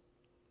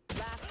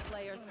 Last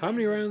player standing. How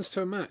many rounds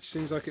to a match?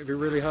 Seems like it'd be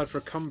really hard for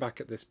a comeback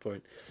at this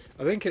point.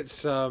 I think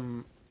it's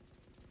have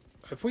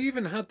we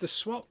even had the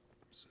swap?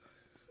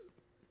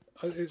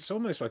 It's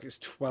almost like it's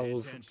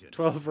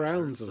 12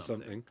 rounds or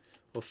something.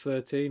 Or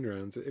 13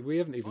 rounds. We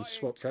haven't even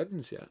swapped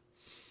headings yet.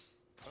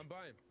 I'm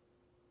buying.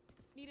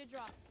 Need a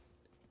drop.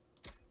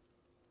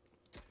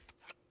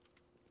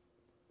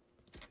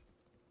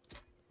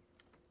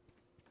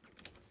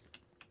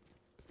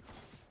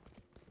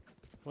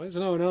 Why does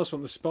no one else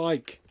want the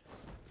spike?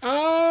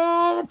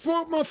 Oh, I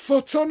put my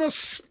foot on a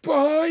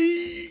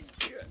spike!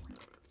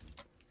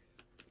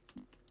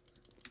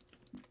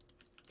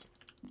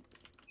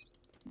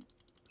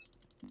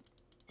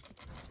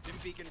 Stim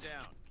beacon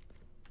down.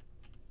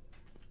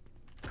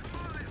 Bunch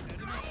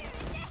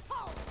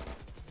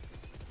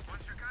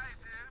of guys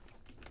here.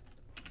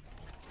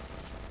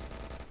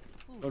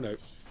 Oh no.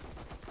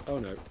 Oh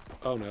no.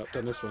 Oh no, I've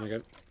done this one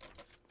again.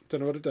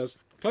 Don't know what it does.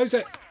 Close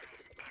it!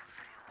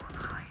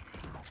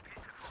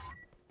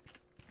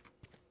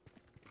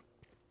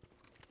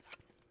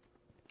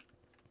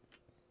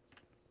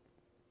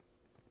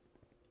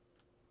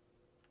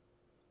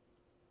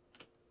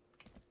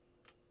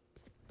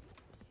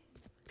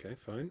 Okay,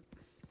 fine.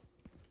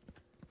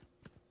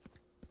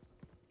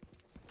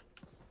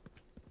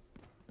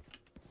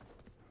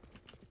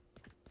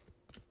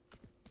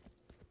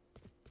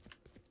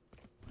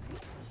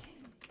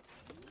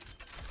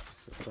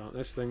 Start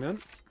this thing then.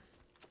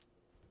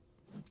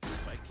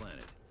 Spike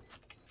planted.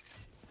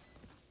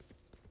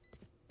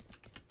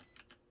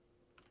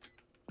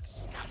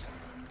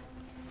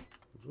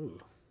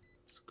 Ooh,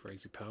 it's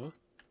crazy power. One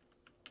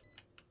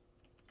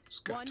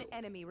Scuttle.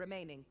 enemy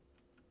remaining.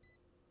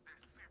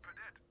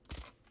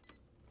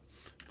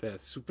 They're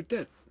super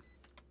dead.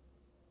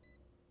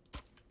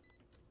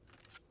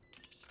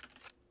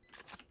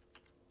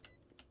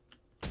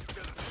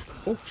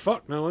 Oh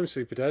fuck! No, I'm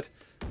super dead.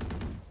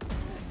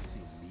 See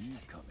me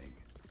coming.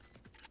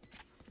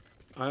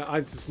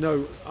 There's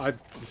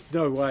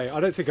no way. I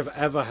don't think I've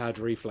ever had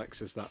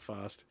reflexes that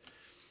fast.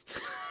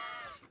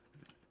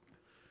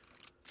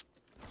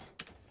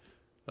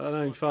 I don't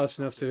know, fast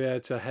enough to be able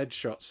to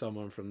headshot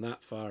someone from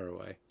that far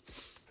away.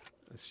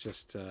 It's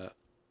just.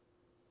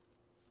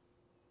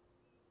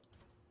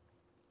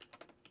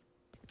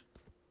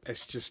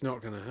 It's just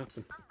not going to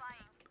happen. I'm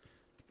buying.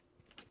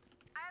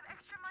 I have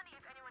extra money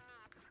if anyone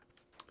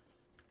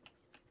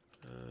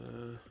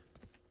needs.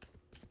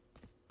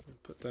 I'll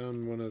put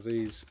down one of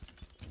these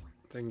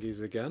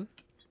thingies again.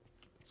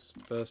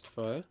 Just burst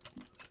fire.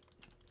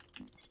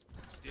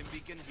 Stim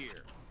beacon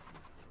here.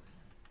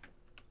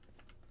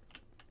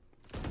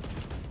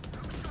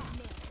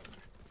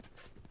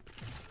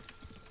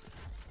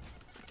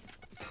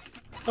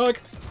 Hug!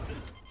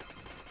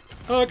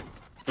 Hug!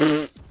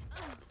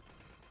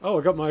 Oh,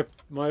 I got my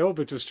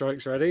orbital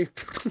strikes ready.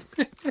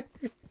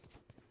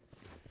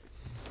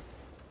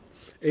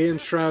 Ian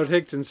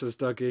Higton says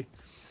Dougie.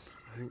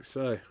 I think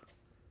so.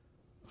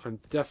 I'm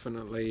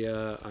definitely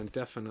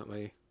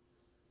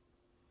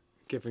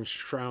giving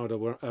Shroud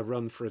a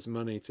run for his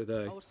money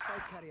today. Our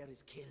spike carrier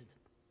is killed.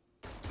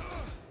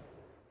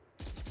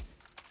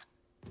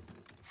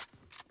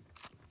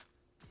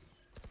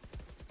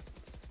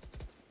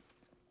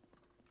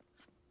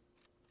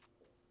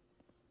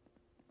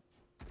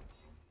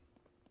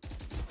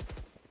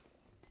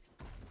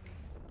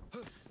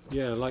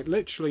 Yeah, like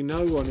literally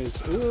no one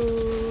is.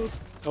 Ooh.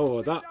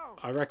 Oh, that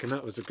I reckon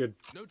that was a good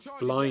No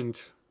charges.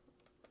 blind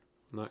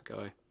on that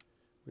guy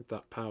with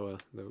that power,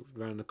 the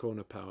round the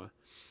corner power.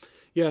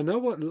 Yeah, no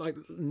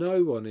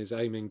one is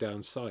aiming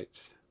down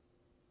sights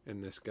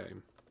in this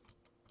game.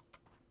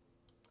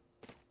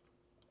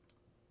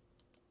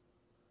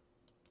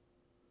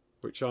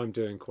 Which I'm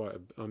doing quite.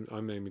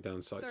 I'm aiming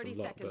down sights a 30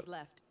 lot, seconds but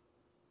left.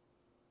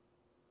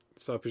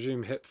 so I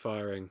presume hip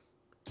firing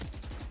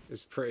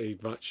is pretty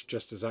much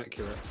just as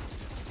accurate.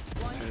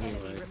 One Anyway.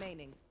 enemy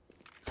remaining.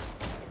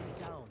 Enemy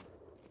down.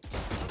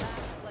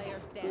 Last player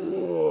standing.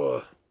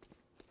 Whoa.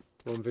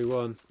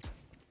 1v1.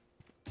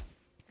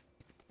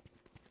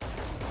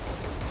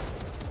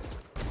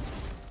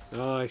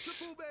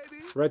 Nice. Triple,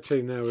 baby. Red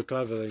team there were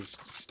clever. They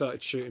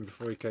started shooting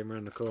before he came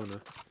around the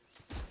corner.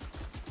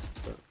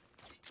 But,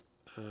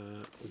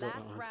 we got that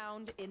Last one.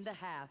 round in the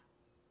half.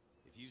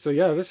 If you So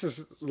yeah, this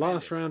is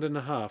last round and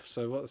a half.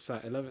 So what's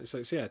that? 11. So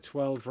it's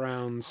 12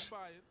 rounds I'm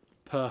buying.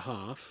 per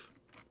half.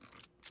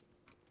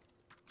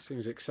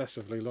 Seems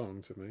excessively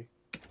long to me.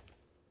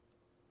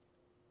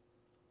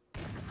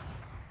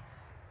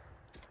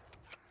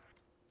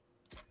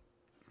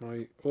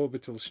 My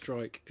orbital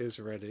strike is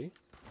ready.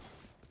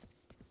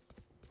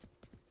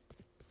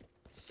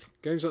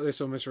 Games like this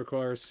almost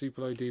require a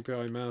super low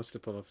DPI mouse to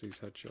pull off these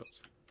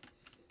headshots.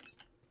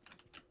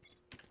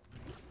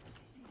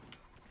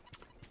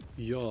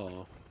 Yeah.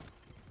 Open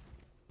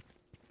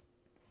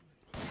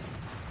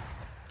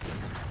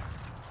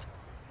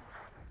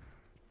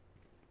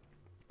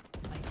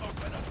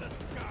up the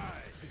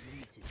sky.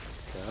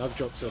 Okay, I've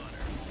dropped it.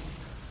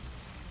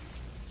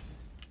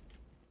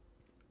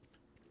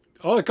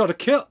 Oh, I got a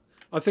kill!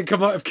 I think I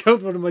might have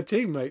killed one of my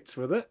teammates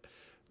with it.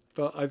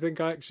 But I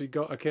think I actually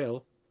got a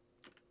kill.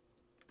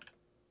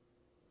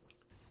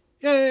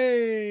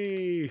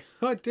 Yay!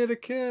 I did a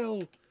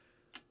kill!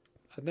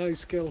 A no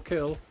skill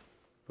kill.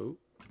 Oh.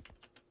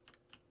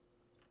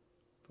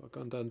 I've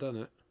gone down, done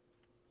it.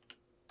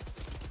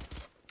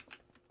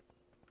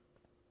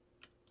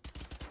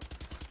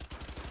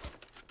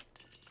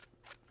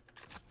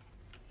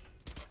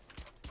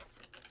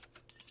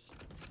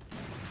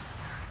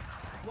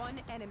 One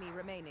enemy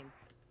remaining.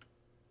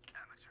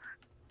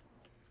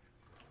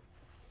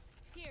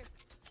 Here.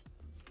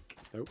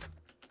 Nope.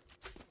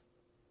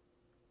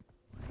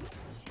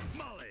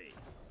 Molly.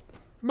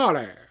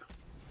 Molly!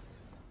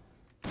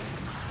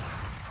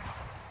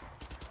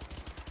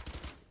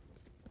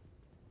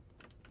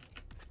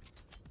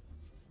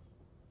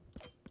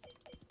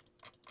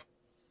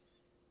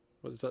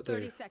 What does that do?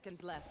 30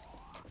 seconds left.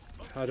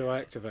 How do I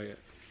activate it?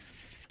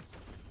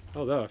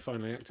 Oh, there, I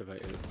finally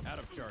activated it. Out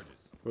of charges.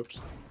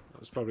 Whoops. That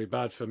was probably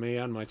bad for me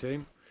and my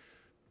team.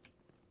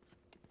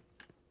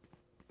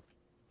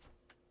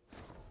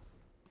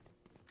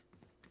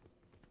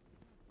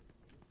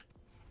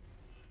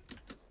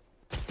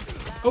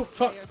 Oh,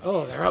 fuck!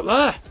 Oh, they're up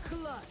there!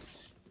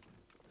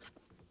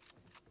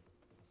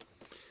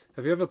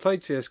 Have you ever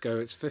played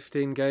CSGO? It's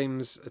 15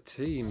 games a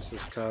team, says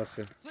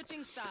Tarsa.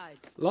 Switching sides.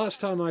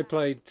 Last time I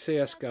played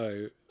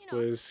CSGO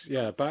was,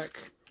 yeah, back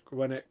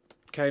when it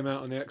came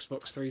out on the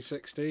Xbox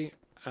 360.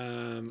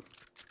 It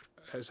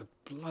was a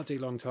bloody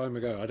long time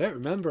ago. I don't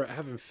remember it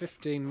having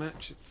 15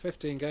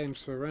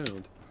 games per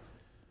round.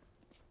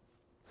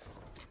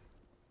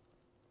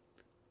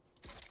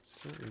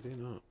 Certainly do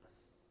not.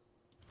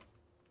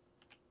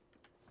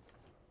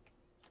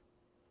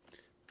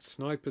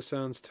 Sniper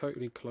sounds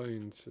totally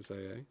cloned, says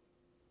AA.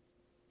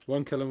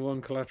 1 kill and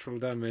 1 collateral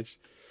damage,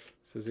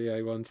 says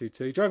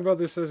EA122. Dragon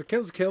Brother says a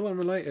kill's a kill,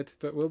 unrelated,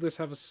 but will this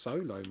have a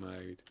solo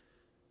mode?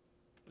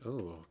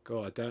 Oh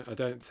god, I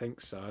don't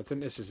think so. I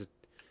think this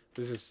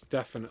is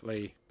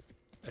definitely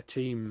a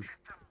team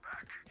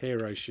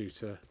hero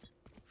shooter,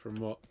 from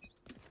what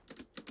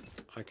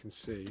I can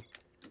see.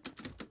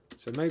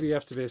 So maybe you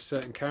have to be a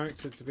certain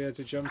character to be able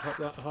to jump up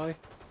that high.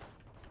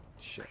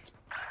 Shit.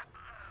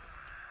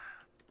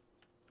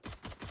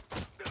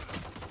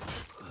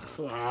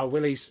 Ah,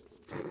 Willies.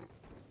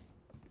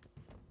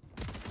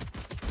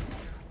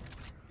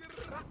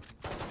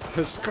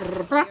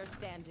 Player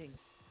standing.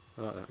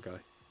 I like that guy.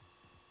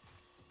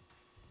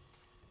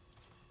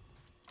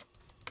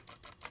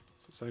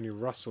 So it's only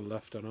Russell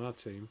left on our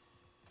team.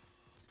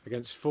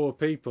 Against 4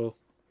 people.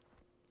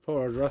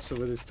 Poor old Russell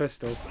with his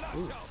pistol.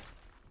 Ooh.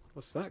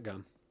 What's that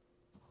gun?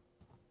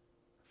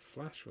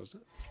 Flash, was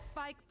it?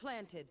 Spike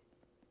planted.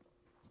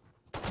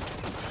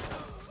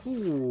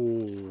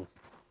 Ooh.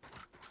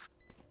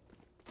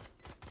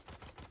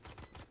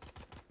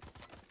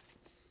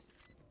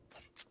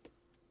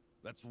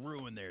 Let's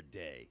ruin their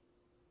day.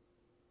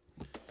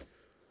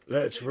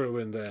 Let's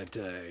ruin their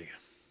day.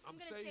 I'm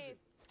gonna save.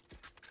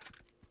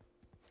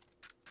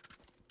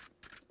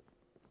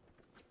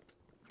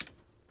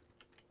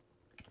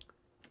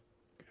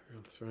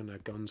 Everyone throwing their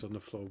guns on the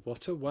floor.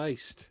 What a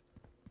waste.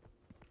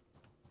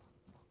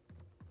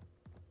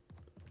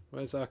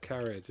 Where's our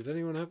carrier? Did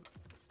anyone have...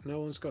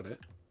 No one's got it?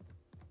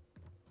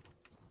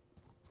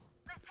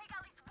 Let's take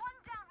at least one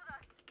down with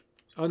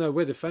us. Oh no,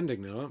 we're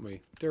defending now, aren't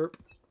we? Derp.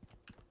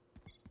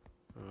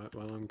 Alright,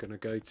 well I'm going to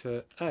go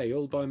to A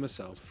all by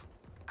myself.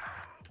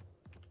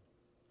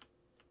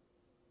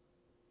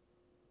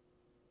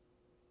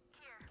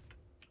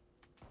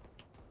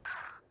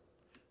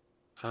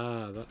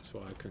 Ah, that's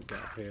why I couldn't get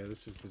up here.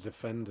 This is the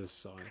defender's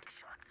side.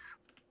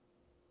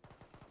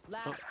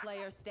 Last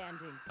player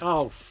standing.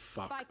 Oh,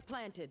 fuck. Spike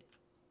planted.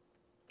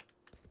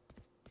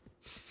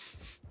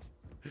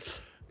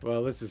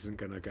 Well, this isn't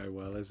going to go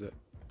well, is it?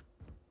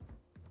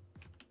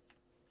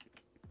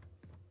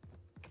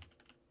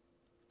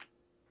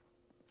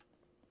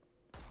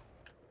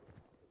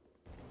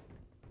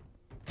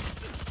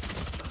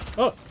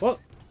 Oh, what?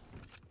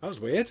 That was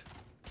weird.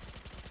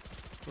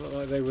 Looked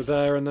like they were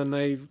there and then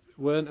they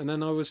weren't and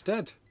then I was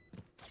dead.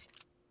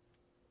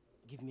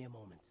 Give me a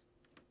moment.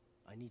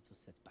 I need to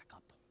set back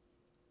up.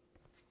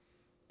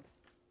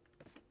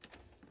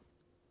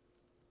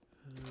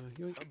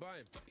 Yoink. I'm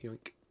buying.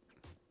 Yoink.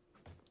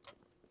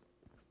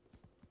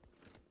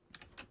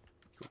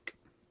 Yoink.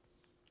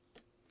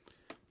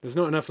 There's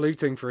not enough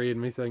looting for Ian,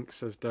 methinks,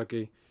 says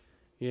Dougie.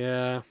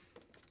 Yeah.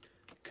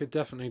 Could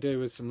definitely do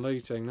with some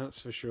looting,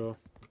 that's for sure.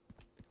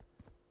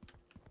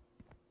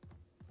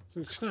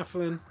 Some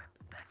schnaffling.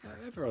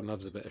 Everyone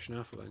loves a bit of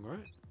schnaffling,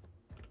 right?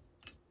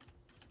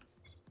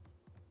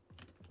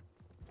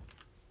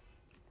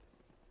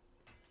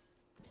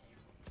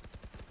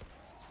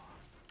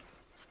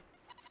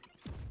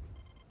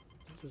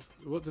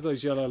 What do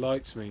those yellow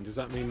lights mean? Does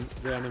that mean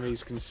the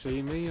enemies can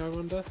see me, I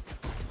wonder?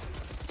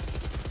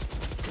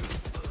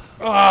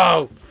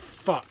 Oh,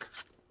 fuck.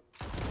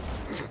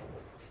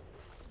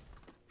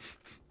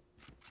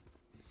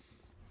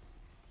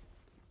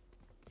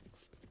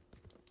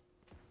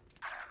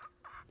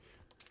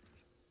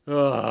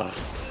 Ugh.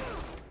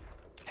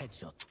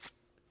 Headshot.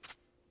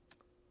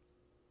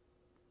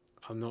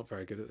 I'm not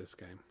very good at this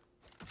game.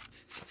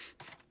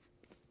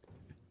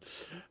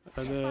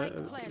 Spike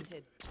And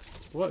planted.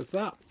 what is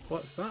that?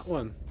 What's that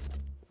one?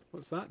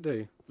 What's that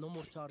do? No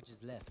more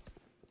charges left.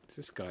 It's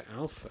this guy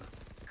Alpha.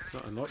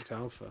 Not unlocked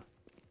Alpha.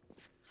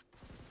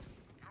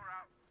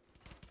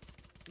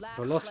 Last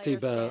Velocity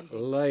player Bear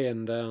standing.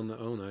 laying down.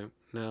 Oh no,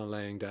 now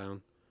laying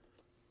down.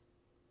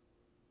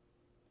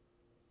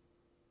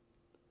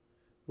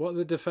 What are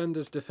the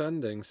defenders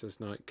defending? Says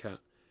Nightcat.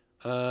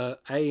 A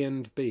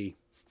and B.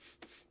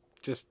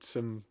 Just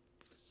some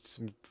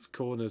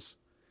corners.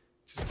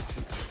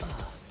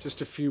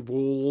 Just a few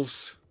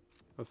walls,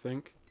 I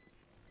think.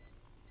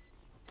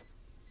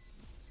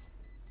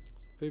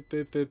 Boop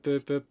boop boop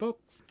boop boop boop.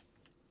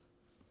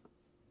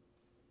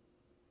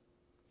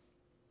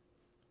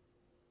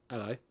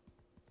 Hello.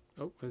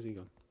 Oh, where's he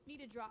gone?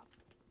 Need a drop.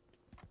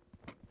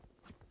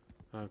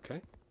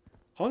 Okay.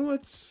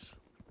 Onwards!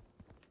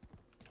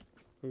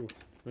 Ooh,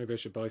 maybe I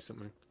should buy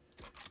something.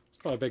 Let's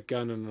buy a big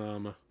gun and an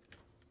armour.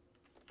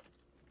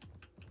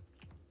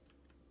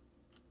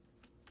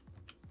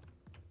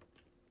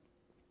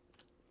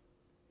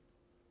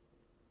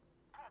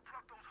 Go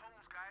plug those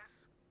holes, guys.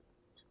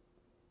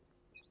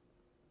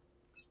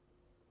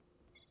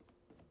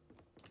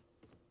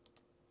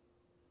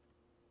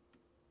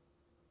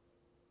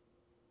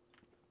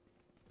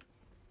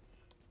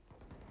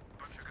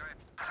 Bunch of guys.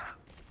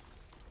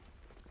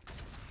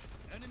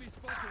 Enemy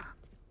spotted.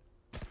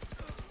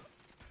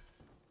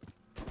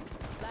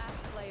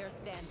 Last player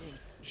standing.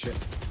 Shit.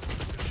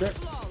 Shit.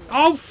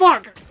 Oh,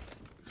 fuck!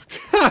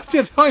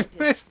 Did I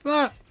miss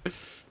that?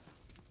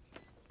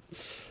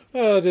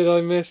 Oh, did I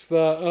miss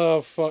that?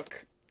 Oh,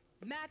 fuck.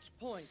 Match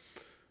point.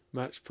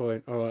 Match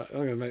point. Alright, I'm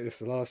going to make this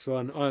the last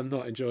one. I'm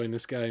not enjoying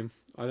this game.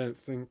 I don't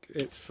think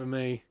it's for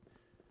me,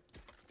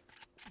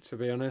 to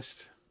be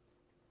honest.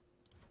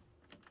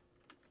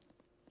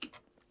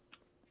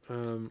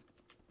 I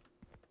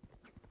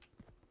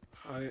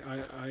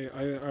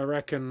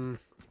reckon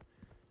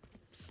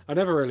I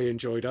never really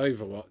enjoyed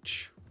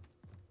Overwatch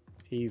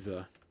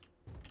either.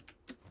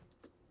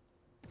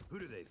 Who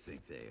do they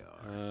think they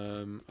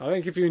are? I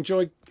think if you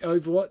enjoy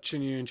Overwatch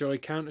and you enjoy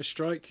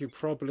CounterStrike, you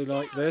probably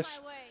like Get out of this.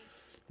 my way.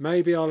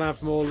 Maybe I'll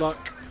have more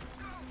luck.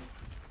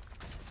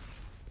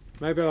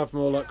 Maybe I'll have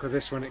more luck with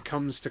this when it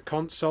comes to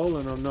console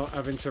and I'm not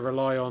having to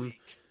rely on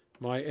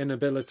my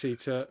inability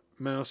to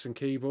mouse and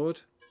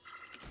keyboard.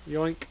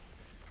 Yoink.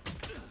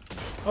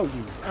 Oh,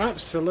 you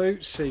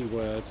absolute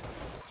C-word.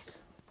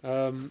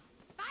 Fire in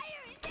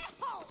the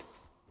hole.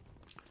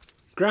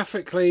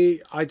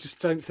 Graphically, I just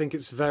don't think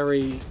it's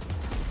very,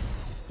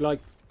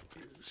 like,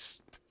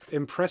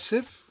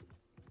 impressive.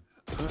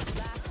 Last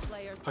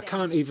player I standing.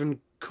 can't even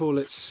call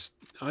it...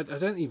 I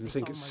don't even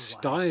think it's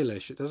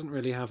stylish. It doesn't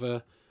really have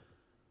a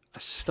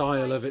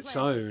style of its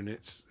own.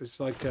 It's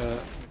like a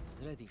It's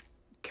ready.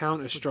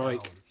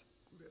 Counter-Strike.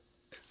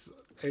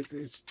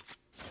 It's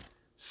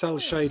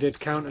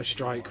cel-shaded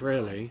Counter-Strike,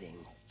 really.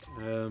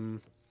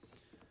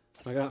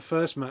 Like that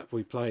first map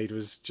we played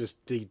was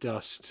just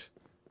D-Dust,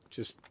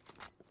 just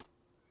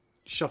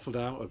shuffled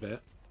out a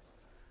bit.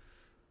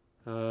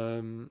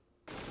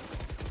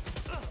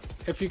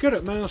 If you're good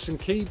at mouse and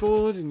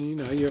keyboard and you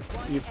know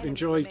you've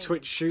enjoyed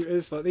Twitch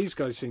shooters, like these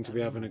guys seem to be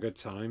having a good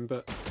time,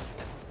 but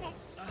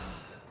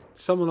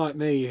someone like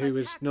me who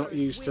is not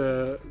used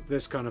to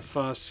this kind of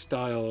fast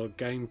style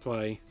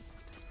gameplay,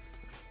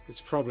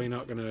 it's probably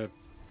not gonna.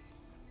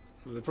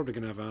 Well, they're probably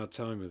gonna have a hard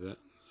time with it.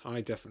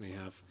 I definitely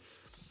have.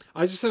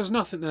 There was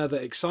nothing there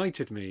that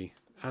excited me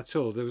at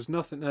all. There was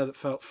nothing there that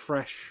felt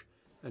fresh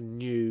and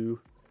new.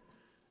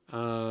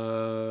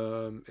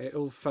 It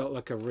all felt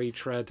like a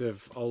retread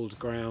of old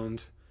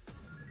ground.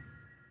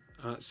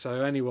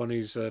 So anyone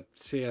who's a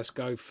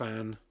CSGO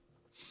fan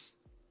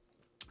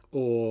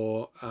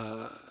or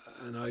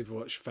an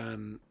Overwatch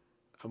fan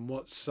and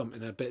wants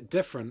something a bit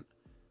different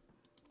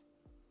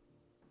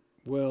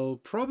will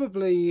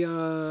probably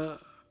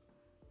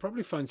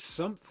find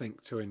something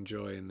to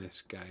enjoy in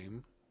this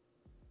game.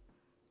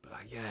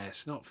 But yeah,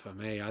 it's not for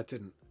me. I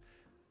didn't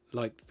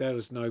like. There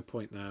was no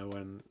point there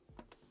when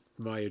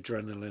my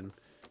adrenaline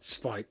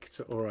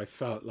spiked or I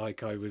felt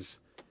like I was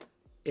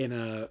in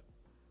a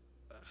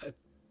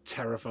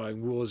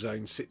terrifying war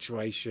zone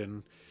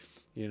situation.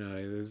 You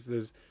know,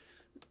 there's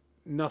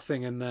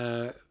nothing in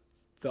there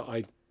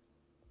that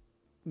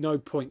no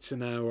points in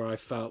there where I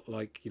felt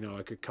like, you know,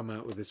 I could come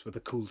out with this with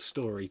a cool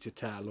story to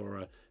tell or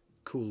a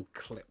cool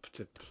clip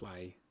to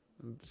play.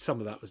 Some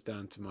of that was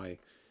down to my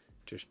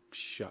just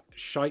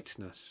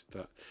shiteness,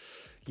 but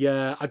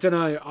yeah, I don't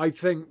know. I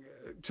think,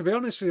 to be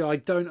honest with you, I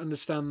don't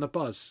understand the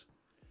buzz.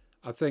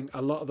 I think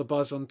a lot of the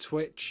buzz on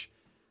Twitch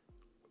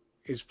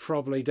is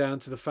probably down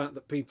to the fact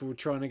that people were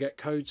trying to get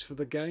codes for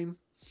the game.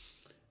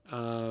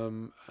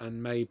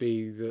 And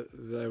maybe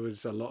there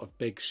was a lot of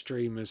big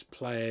streamers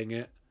playing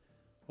it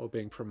or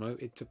being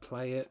promoted to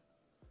play it.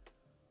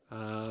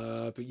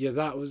 But yeah,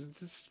 that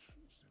was...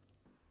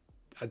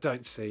 I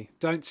don't see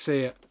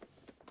it.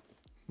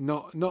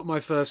 Not my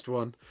first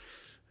one.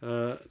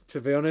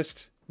 To be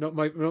honest, not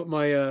my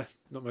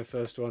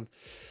first one.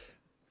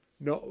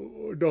 Not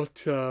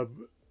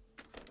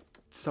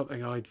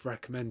something I'd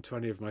recommend to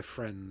any of my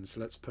friends.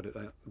 Let's put it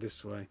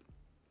this way.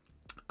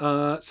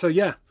 So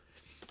yeah,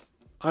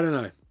 I don't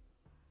know.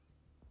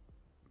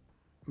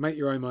 Make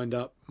your own mind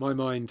up. My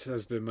mind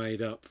has been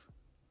made up.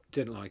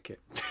 Didn't like it,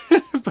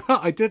 but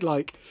I did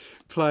like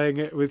playing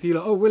it with you.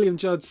 Oh, William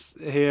Judd's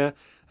here,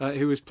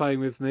 who was playing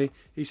with me.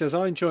 He says,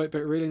 I enjoy it,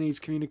 but it really needs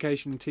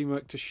communication and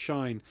teamwork to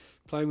shine.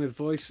 Playing with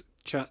voice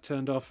chat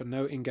turned off and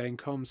no in-game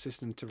comm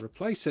system to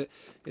replace it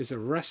is a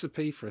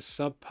recipe for a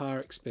subpar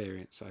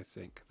experience, I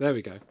think. There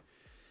we go.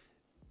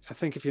 I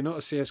think if you're not a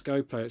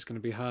CSGO player, it's going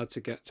to be hard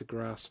to get to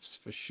grasps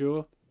for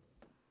sure.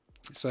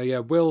 So yeah,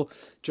 Will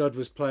Judd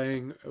was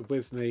playing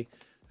with me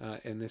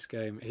in this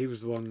game. He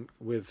was the one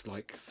with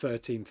like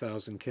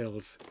 13,000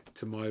 kills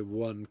to my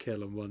 1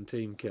 kill and 1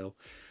 team kill.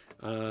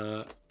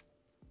 Yeah,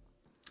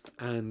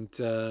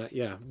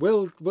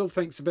 Will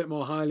thinks a bit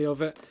more highly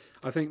of it.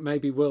 I think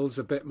maybe Will's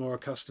a bit more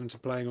accustomed to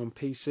playing on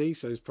PC,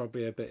 so he's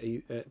probably a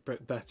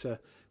bit better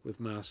with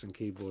mouse and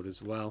keyboard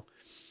as well.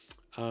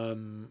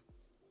 But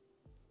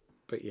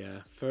yeah,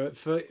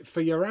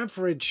 for your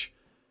average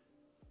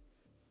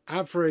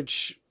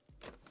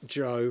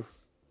Joe,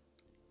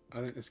 I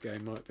think this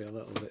game might be a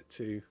little bit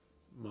too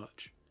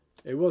much.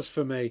 It was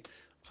for me.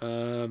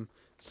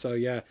 So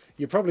yeah,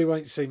 you probably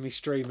won't see me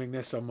streaming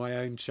this on my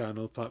own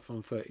channel,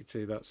 Platform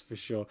 32, that's for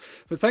sure.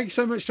 But thank you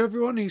so much to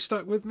everyone who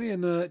stuck with me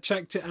and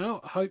checked it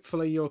out.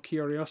 Hopefully your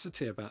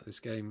curiosity about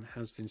this game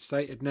has been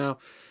sated now.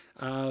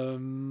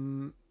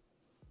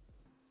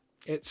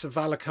 It's a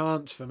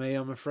VALOR-CAN'T for me,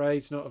 I'm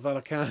afraid, not a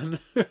VALOR-CAN.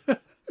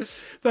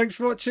 Thanks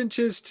for watching.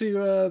 Cheers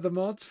to the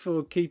mods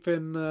for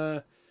keeping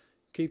the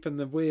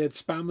weird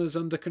spammers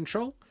under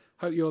control.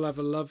 Hope you all have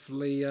a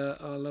lovely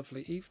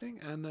evening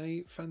and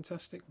a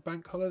fantastic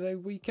bank holiday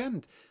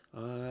weekend.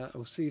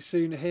 I'll see you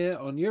soon here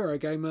on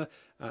Eurogamer.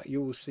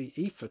 You will see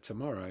Aoife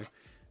tomorrow,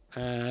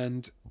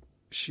 and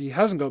she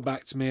hasn't got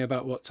back to me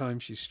about what time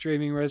she's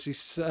streaming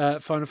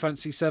Final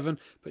Fantasy VII,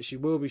 but she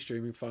will be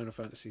streaming Final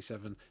Fantasy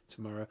VII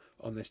tomorrow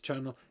on this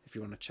channel if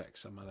you want to check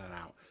some of that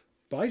out.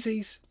 Bye,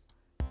 Z's.